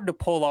 hard to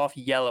pull off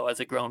yellow as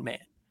a grown man.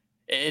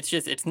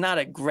 It's not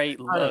a great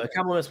look. I don't know, it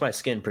complements my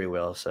skin pretty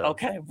well. So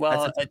okay,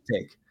 well, that's a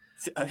take.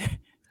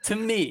 To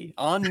me,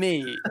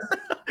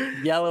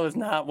 yellow is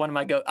not one of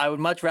my go. I would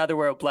much rather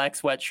wear a black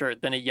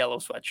sweatshirt than a yellow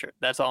sweatshirt.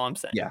 That's all I'm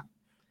saying. Yeah.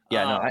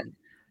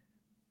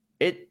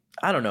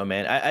 I don't know,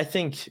 man. I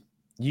think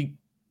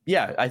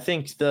I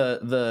think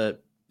the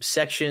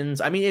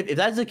sections. I mean, if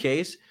that's the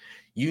case,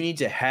 you need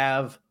to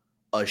have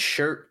a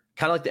shirt,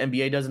 kind of like the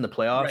NBA does in the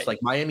playoffs. Right. Like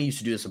Miami used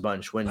to do this a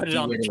bunch when D-Wade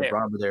and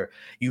LeBron were there.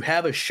 You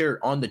have a shirt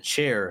on the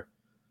chair.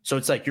 So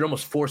it's like you're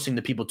almost forcing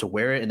the people to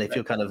wear it, and they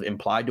feel kind of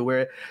implied to wear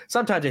it.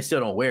 Sometimes they still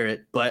don't wear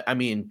it, but I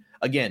mean,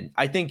 again,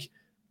 I think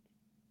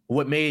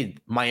what made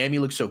Miami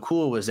look so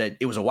cool was that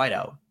it was a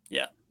whiteout.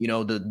 Yeah,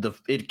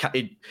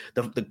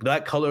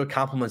 that color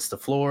complements the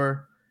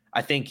floor.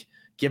 I think,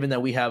 given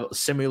that we have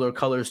similar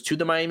colors to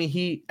the Miami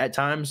Heat at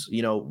times,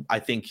 I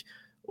think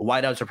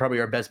whiteouts are probably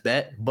our best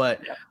bet.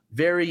 But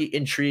very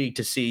intrigued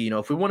to see,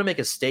 if we want to make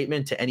a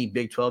statement to any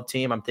Big 12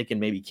 team, I'm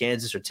thinking maybe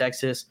Kansas or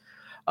Texas.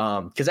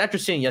 Because after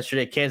seeing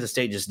yesterday, Kansas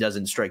State just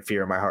doesn't strike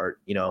fear in my heart,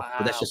 Wow.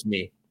 But that's just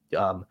me.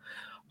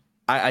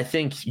 I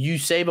think you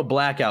save a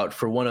blackout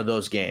for one of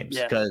those games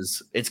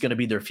because it's going to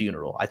be their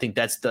funeral. I think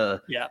that's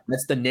the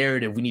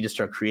narrative we need to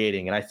start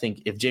creating. And I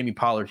think if Jamie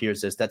Pollard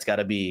hears this, that's got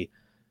to be,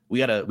 we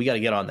gotta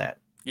get on that.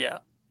 Yeah.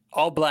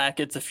 All black,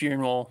 it's a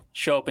funeral,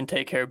 show up and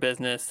take care of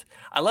business.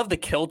 I love the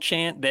kill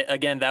chant.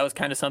 That was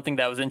kind of something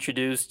that was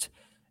introduced.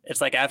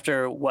 It's like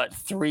after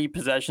 3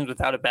 possessions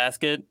without a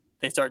basket,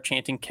 they start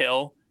chanting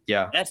kill.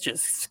 Yeah. That's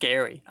just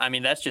scary. I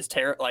mean, that's just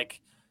it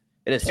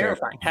is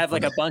terrifying. Have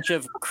like a bunch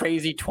of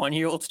crazy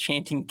 20-year-olds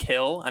chanting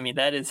kill. I mean,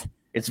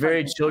 it's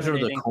very Children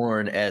of the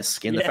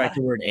Corn-esque. And the fact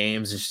that we're in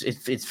Ames,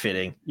 it's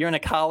fitting. You're in a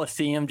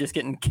Coliseum just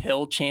getting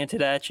kill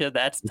chanted at you.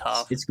 That's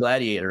tough. It's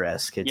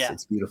Gladiator-esque.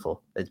 It's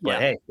beautiful.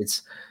 Hey,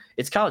 it's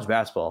college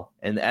basketball.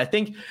 And I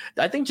think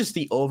just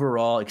the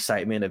overall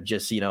excitement of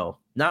just,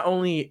 not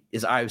only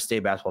is Iowa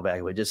State basketball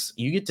back, but just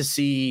you get to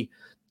see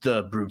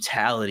the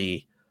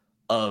brutality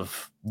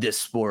of this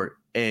sport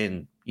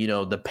and,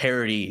 the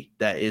parity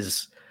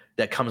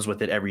that comes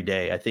with it every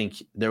day. I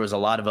think there was a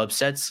lot of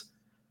upsets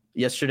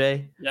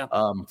yesterday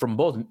from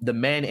both the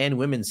men and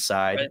women's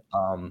side.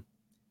 Right.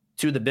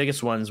 two of the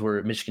biggest ones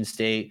were Michigan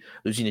State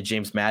losing to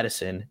James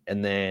Madison,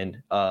 and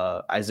then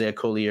Isaiah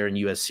Collier and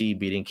USC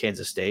beating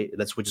Kansas State.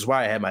 Which is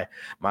why I had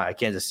my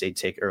Kansas State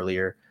take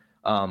earlier.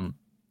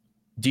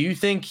 Do you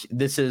think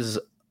this is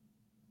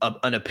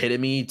an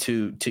epitome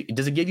to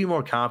does it give you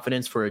more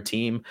confidence for a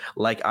team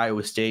like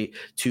Iowa State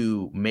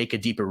to make a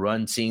deeper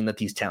run, seeing that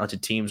these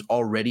talented teams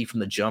already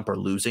from the jump are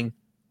losing?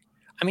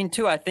 I mean,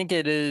 too, I think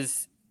it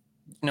is,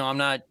 I'm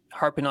not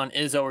harping on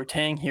Izzo or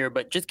Tang here,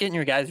 but just getting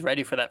your guys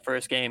ready for that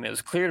first game. It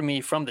was clear to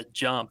me from the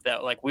jump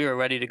that like we were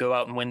ready to go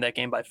out and win that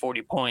game by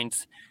 40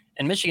 points.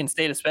 And Michigan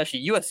State,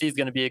 especially, USC is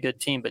going to be a good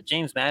team, but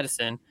James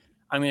Madison,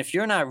 I mean, if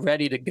you're not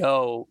ready to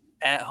go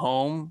at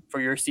home for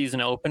your season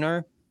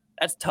opener,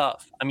 that's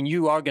tough. I mean,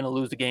 you are going to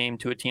lose a game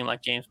to a team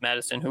like James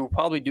Madison, who will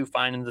probably do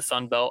fine in the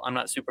Sun Belt. I'm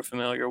not super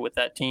familiar with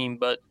that team,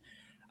 but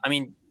I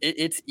mean,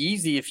 it's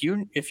easy if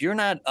you're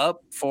not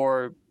up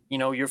for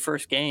your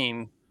first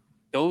game.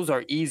 Those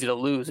are easy to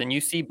lose, and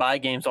you see bye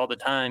games all the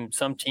time.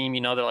 Some team,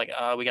 they're like,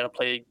 we got to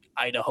play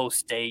Idaho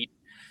State.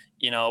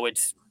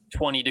 It's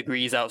 20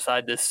 degrees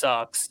outside. This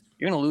sucks.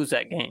 You're going to lose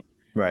that game,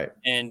 right?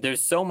 And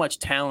there's so much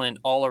talent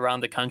all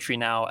around the country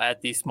now at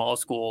these small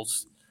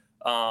schools.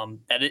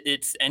 That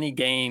it's any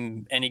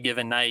game, any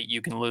given night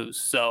you can lose.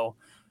 So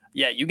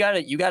yeah, you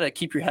gotta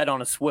keep your head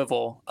on a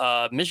swivel.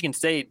 Michigan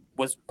State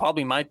was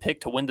probably my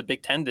pick to win the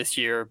Big Ten this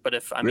year, but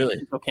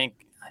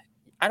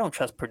I don't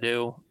trust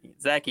Purdue.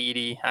 Zach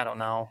Edey, I don't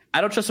know.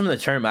 I don't trust him in the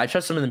tournament. I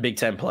trust him in the Big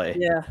Ten play.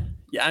 Yeah.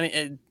 I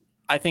mean,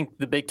 I think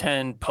the Big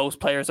Ten post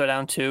players are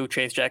down too.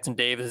 Chase Jackson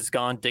Davis is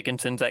gone.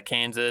 Dickinson's at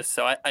Kansas,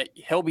 so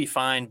he'll be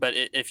fine. But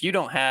if you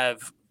don't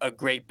have a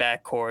great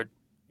backcourt,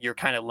 you're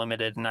kind of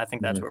limited, and I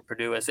think that's where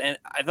Purdue is. And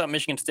I thought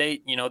Michigan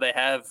State, they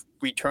have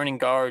returning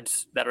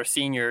guards that are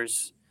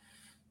seniors.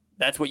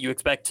 That's what you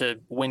expect to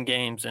win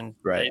games, and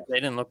they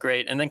didn't look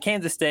great. And then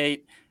Kansas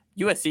State,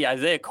 USC,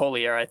 Isaiah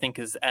Collier, I think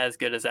is as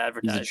good as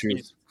advertised.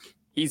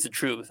 He's the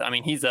truth. I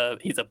mean, he's a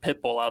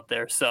pit bull out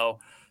there. So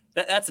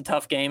that's a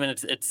tough game,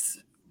 and it's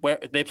where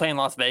they play in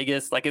Las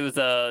Vegas. Like it was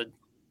a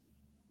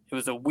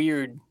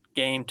weird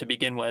game to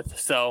begin with.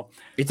 So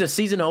it's a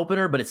season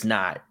opener, but it's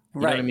not.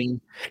 You know what I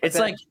mean? It's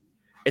like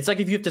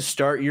if you have to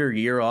start your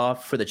year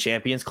off for the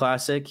Champions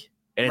Classic,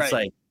 and it's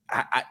like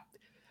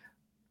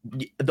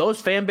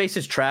those fan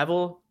bases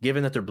travel,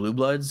 given that they're blue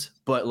bloods,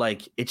 but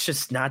like it's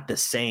just not the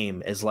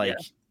same as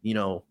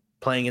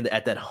playing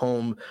at that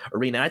home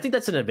arena. And I think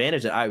that's an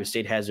advantage that Iowa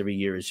State has every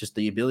year, is just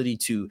the ability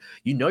to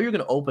you're going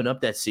to open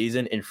up that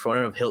season in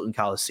front of Hilton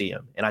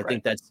Coliseum, and I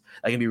think that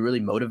can be really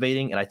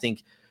motivating. And I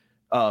think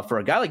for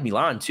a guy like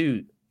Milan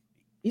too.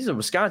 He's a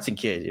Wisconsin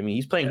kid. I mean,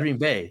 he's playing Green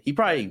Bay. He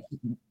probably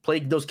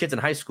played those kids in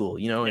high school,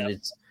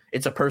 and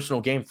it's a personal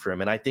game for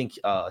him. And I think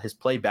his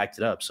play backed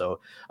it up.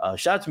 So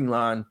shout out to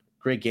Milan.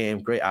 Great game,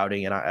 great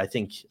outing. And I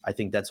think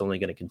that's only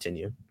going to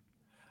continue.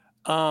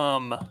 We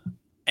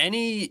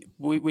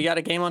got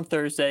a game on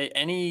Thursday.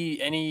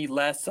 Any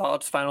last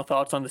thoughts, final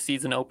thoughts on the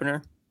season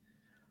opener?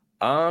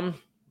 I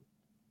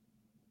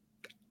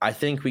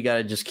think we got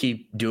to just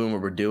keep doing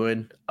what we're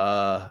doing.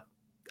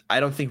 I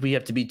don't think we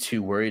have to be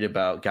too worried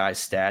about guys'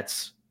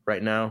 stats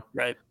right now.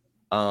 Right.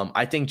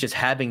 I think just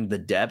having the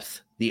depth,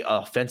 the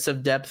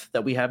offensive depth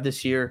that we have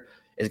this year,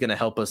 is going to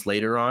help us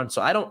later on.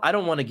 So I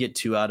don't want to get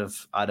too out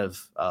of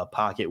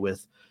pocket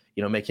with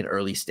making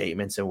early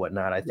statements and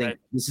whatnot. I think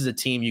this is a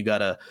team you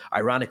gotta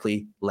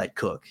ironically let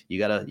cook. You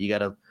gotta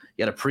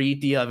preheat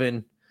the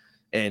oven,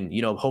 and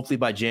hopefully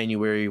by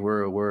January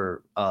we're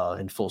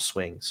in full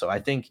swing. So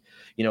I think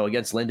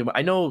against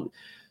Lindenwood,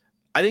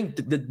 I think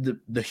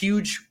the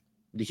huge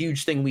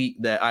thing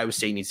that Iowa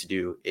State needs to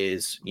do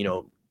is,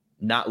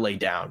 not lay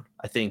down.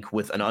 I think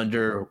with an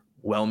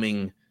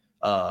underwhelming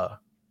out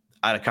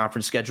of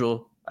conference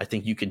schedule, I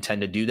think you can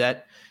tend to do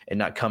that and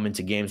not come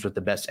into games with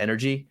the best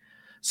energy.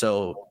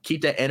 So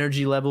keep that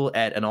energy level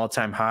at an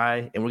all-time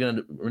high. And we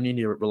need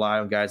to rely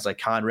on guys like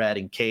Conrad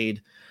and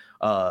Cade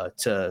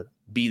to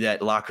be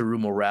that locker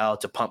room morale,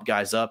 to pump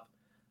guys up.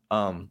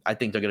 I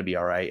think they're going to be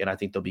all right. And I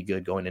think they'll be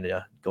good going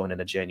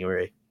into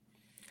January.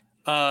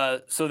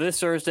 So this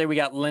Thursday we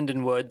got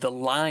Lindenwood. The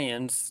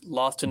Lions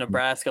lost to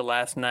Nebraska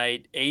last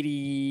night,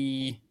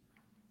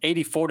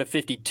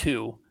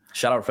 84-52.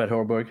 Shout out Fred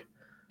Hoiberg.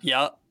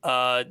 Yeah,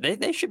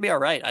 they should be all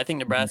right. I think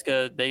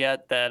Nebraska, they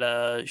got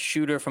that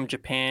shooter from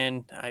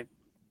Japan.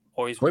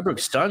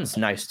 Hoiberg's son's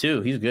nice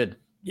too. He's good.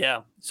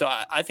 Yeah, so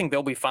I think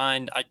they'll be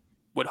fine. I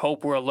would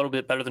hope we're a little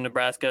bit better than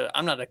Nebraska.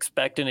 I'm not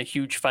expecting a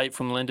huge fight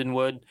from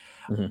Lindenwood.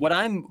 What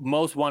I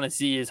most want to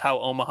see is how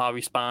Omaha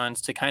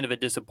responds to kind of a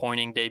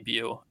disappointing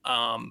debut.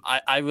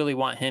 I really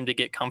want him to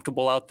get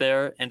comfortable out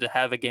there and to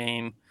have a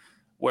game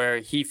where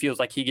he feels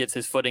like he gets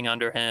his footing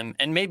under him.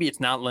 And maybe it's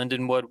not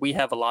Lindenwood. We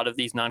have a lot of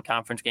these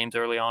non-conference games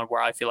early on where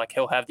I feel like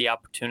he'll have the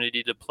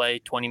opportunity to play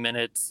 20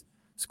 minutes,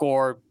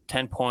 score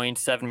 10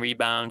 points, 7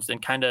 rebounds,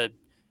 and kind of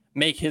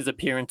make his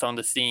appearance on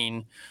the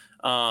scene.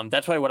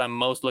 That's probably what I'm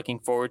most looking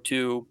forward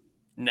to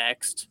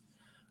next.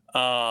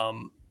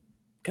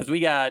 Because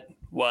we got,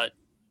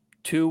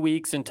 2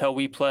 weeks until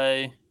we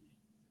play.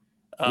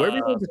 Where are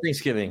we going for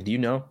Thanksgiving? Do you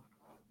know?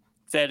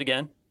 Say it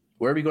again.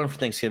 Where are we going for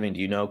Thanksgiving? Do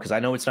you know? Because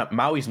I know it's not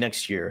Maui's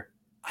next year.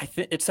 I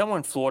think it's somewhere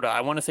in Florida. I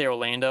want to say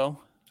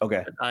Orlando.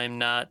 Okay. But I'm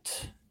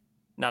not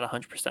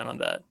 100% on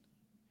that.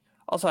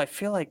 Also, I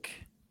feel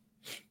like,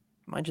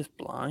 am I just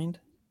blind?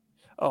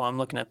 Oh, I'm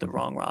looking at the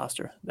wrong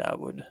roster. That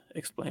would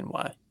explain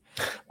why.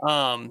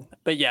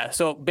 But yeah,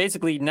 so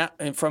basically,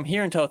 from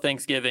here until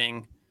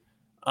Thanksgiving,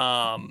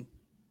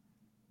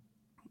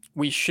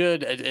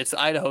 it's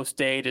Idaho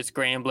State, it's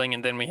Grambling,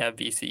 and then we have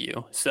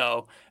VCU.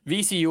 So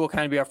VCU will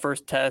kind of be our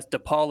first test.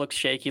 DePaul looked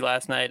shaky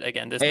last night.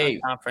 Again, this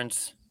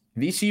non-conference.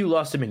 VCU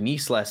lost to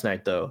McNeese last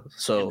night, though.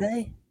 So did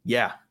they?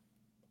 Yeah.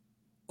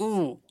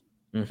 Ooh.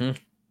 Mm-hmm.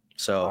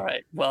 So all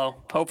right.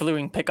 Well, hopefully we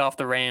can pick off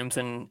the Rams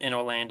in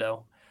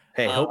Orlando.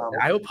 Hey,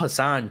 I hope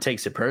Hassan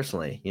takes it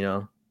personally.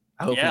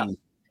 I hope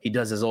he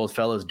does his old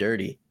fellows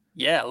dirty.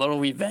 Yeah, a little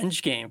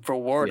revenge game for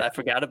Ward. Yeah. I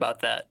forgot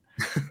about that.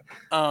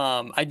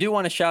 I do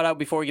want to shout out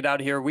before we get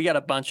out of here. We got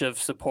a bunch of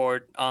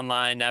support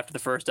online after the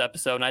first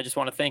episode, and I just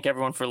want to thank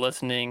everyone for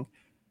listening.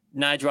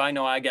 Nigel, I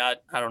know I got,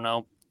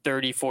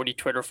 30, 40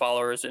 Twitter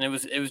followers, and it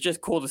was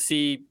just cool to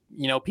see,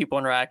 people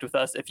interact with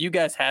us. If you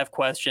guys have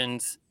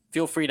questions,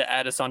 feel free to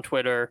add us on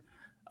Twitter.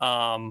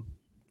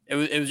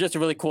 It was just a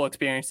really cool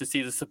experience to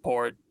see the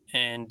support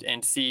and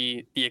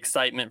see the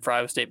excitement for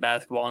Iowa State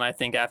basketball. And I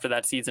think after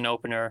that season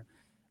opener,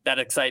 that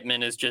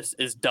excitement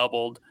is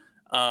doubled.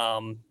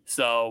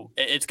 So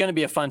it's going to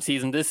be a fun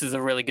season. This is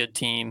a really good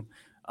team.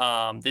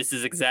 This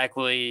is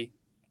exactly,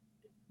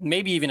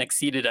 maybe even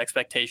exceeded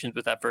expectations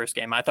with that first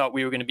game. I thought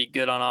we were going to be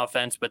good on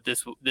offense, but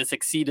this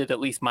exceeded at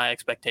least my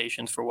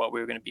expectations for what we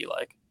were going to be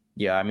like.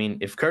 Yeah, I mean,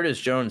 if Curtis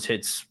Jones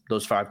hits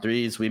those 5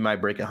 threes, we might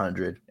break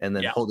 100 and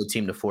then hold the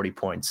team to 40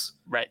 points.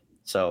 Right.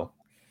 So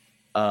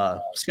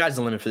sky's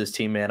the limit for this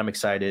team, man. I'm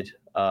excited.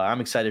 I'm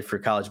excited for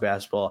college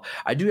basketball.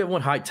 I do have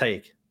one hot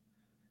take.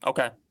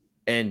 Okay.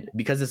 And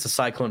because it's a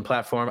Cyclone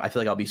platform, I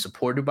feel like I'll be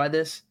supported by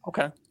this.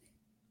 Okay.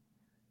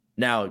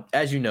 Now,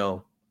 as you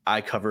know,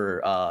 I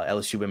cover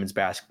LSU women's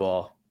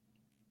basketball.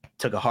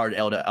 Took a hard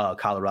L to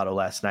Colorado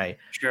last night.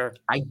 Sure.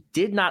 I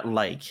did not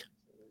like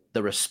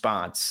the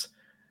response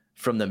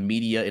from the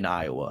media in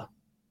Iowa.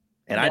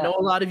 And I know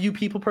a lot of you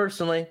people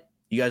personally.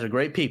 You guys are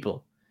great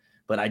people.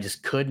 But I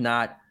just could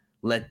not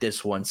let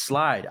this one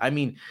slide. I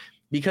mean,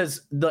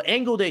 because the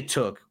angle they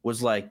took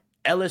was like,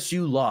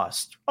 LSU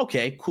lost.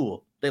 Okay,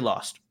 cool. They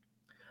lost.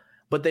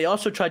 But they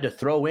also tried to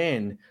throw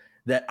in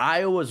that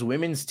Iowa's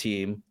women's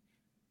team,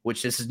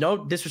 which this is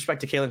no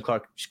disrespect to Caitlin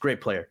Clark, she's a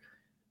great player.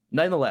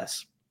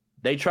 Nonetheless,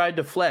 they tried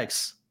to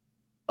flex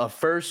a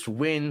first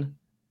win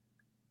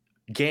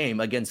game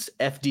against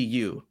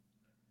FDU.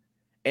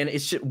 And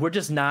we're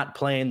just not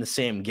playing the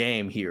same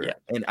game here. Yeah.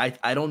 And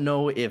I don't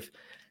know if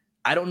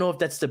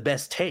that's the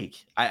best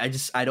take. I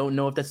don't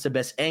know if that's the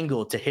best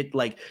angle to hit.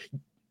 Like,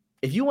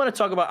 if you want to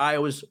talk about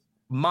Iowa's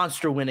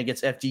monster win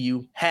against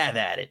FDU, have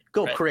at it.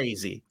 Go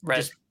crazy. Right.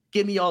 Just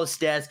give me all the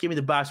stats. Give me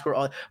the box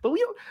score. But we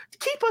don't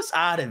keep us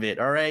out of it.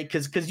 All right.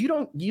 Because you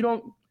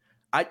don't.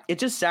 It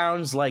just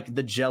sounds like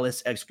the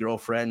jealous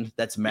ex-girlfriend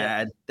that's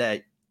mad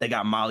that they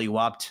got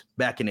mollywopped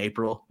back in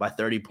April by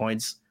 30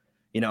 points.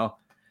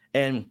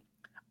 And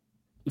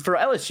for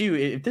LSU,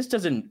 if this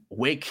doesn't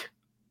wake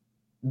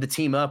the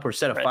team up or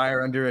set a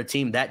fire under a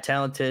team that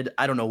talented,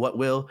 I don't know what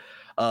will.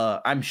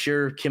 I'm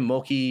sure Kim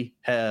Mulkey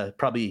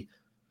probably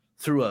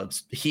threw a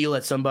heel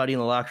at somebody in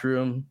the locker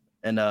room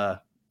and,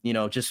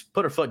 just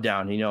put her foot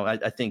down.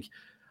 I think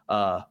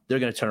they're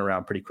going to turn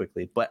around pretty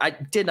quickly. But I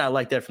did not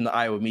like that from the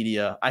Iowa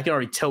media. I can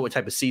already tell what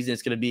type of season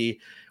it's going to be.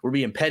 We're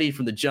being petty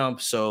from the jump,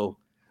 so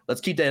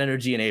let's keep that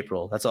energy in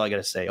April. That's all I got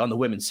to say on the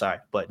women's side.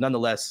 But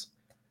nonetheless,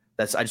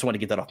 I just want to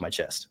get that off my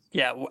chest.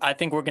 Yeah, I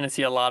think we're going to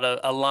see a lot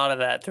of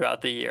that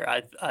throughout the year.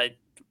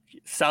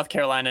 South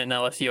Carolina and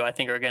LSU, I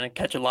think, are going to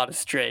catch a lot of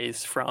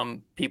strays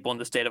from people in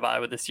the state of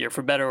Iowa this year,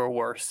 for better or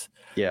worse.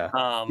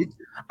 Yeah.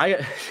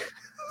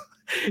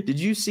 Did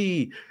you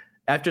see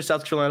after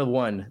South Carolina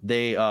won,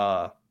 they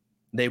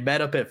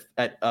met up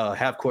at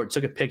half court,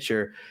 took a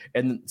picture,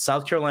 and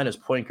South Carolina's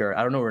point guard,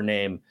 I don't know her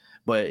name,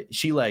 but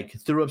she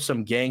threw up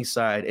some gang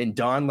sign and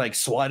Dawn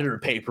swatted her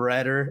paper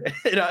at her.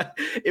 And,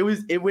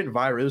 it went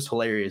viral. It was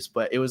hilarious,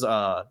 but it was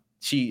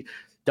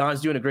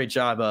Dawn's doing a great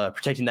job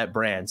protecting that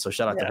brand. So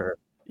shout out to her.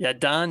 Yeah,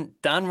 Dawn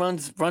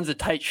runs a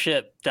tight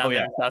ship down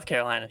there in South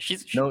Carolina.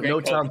 She's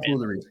no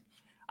tomfoolery.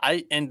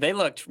 And they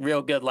looked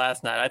real good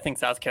last night. I think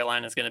South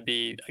Carolina is going to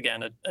be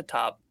again a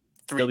top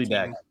 3 They'll be team.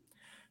 back.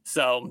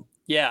 So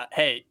yeah,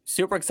 hey,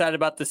 super excited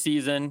about the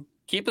season.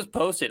 Keep us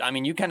posted. I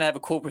mean, you kind of have a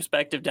cool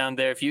perspective down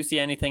there. If you see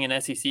anything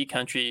in SEC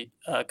country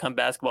come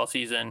basketball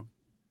season,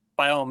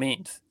 by all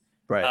means.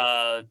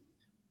 Right.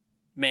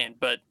 Man,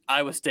 but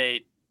Iowa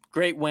State,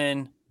 great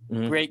win,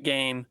 great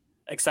game.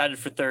 Excited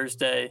for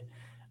Thursday,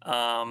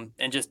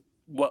 and just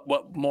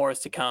what more is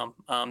to come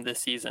this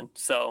season.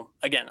 So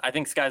again, I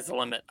think sky's the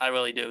limit. I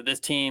really do. This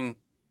team,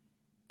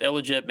 they're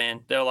legit,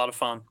 man. They're a lot of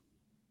fun.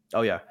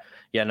 Oh yeah,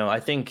 no, I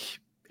think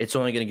it's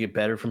only going to get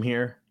better from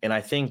here. And I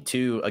think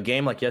too, a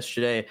game like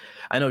yesterday,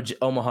 I know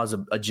Omaha's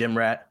a gym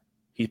rat.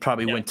 He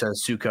probably went to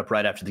Suke Up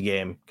right after the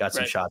game, got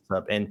some Right. shots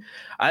up, and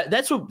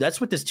that's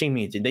what this team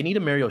needs. They need a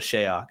Mario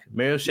Shayok.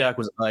 Mario Shayok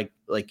was like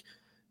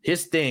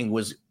his thing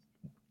was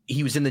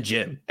he was in the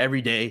gym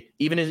every day,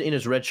 even in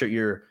his redshirt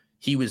year.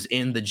 He was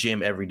in the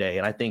gym every day,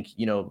 and I think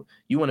you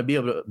want to be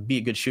able to be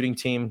a good shooting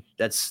team.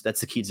 That's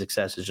the key to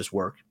success is just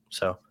work.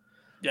 So,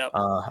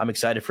 I'm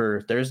excited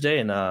for Thursday,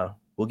 and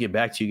we'll get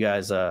back to you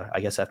guys. I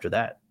guess after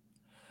that.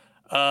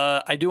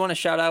 I do want to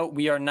shout out.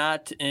 We are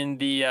not in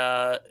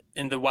the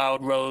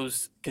Wild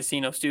Rose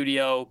Casino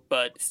studio,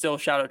 but still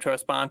shout out to our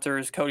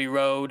sponsors, Cody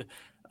Road.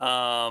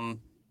 Let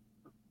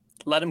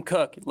them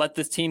cook. Let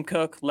this team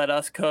cook. Let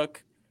us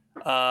cook.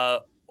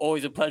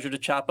 Always a pleasure to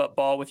chop up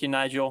ball with you,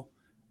 Nigel.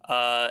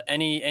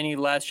 Any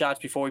last shots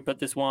before we put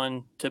this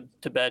one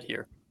to bed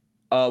here?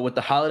 With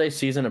the holiday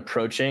season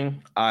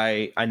approaching,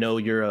 I know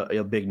you're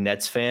a big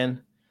Nets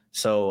fan.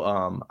 So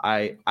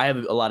I have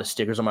a lot of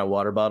stickers on my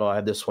water bottle. I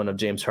have this one of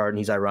James Harden.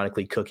 He's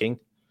ironically cooking.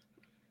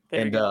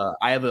 And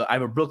I have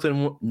a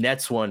Brooklyn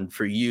Nets one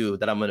for you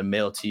that I'm going to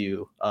mail to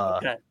you.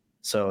 Okay.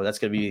 So that's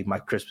going to be my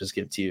Christmas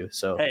gift to you.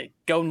 So hey,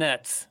 go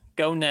Nets.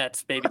 Go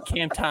Nets, baby.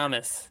 Cam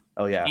Thomas.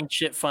 Oh, yeah. Ain't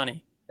shit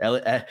funny.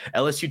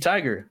 LSU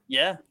Tiger.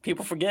 Yeah,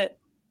 people forget.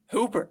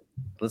 Hooper.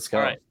 Let's go.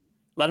 All right.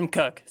 Let him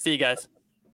cook. See you guys.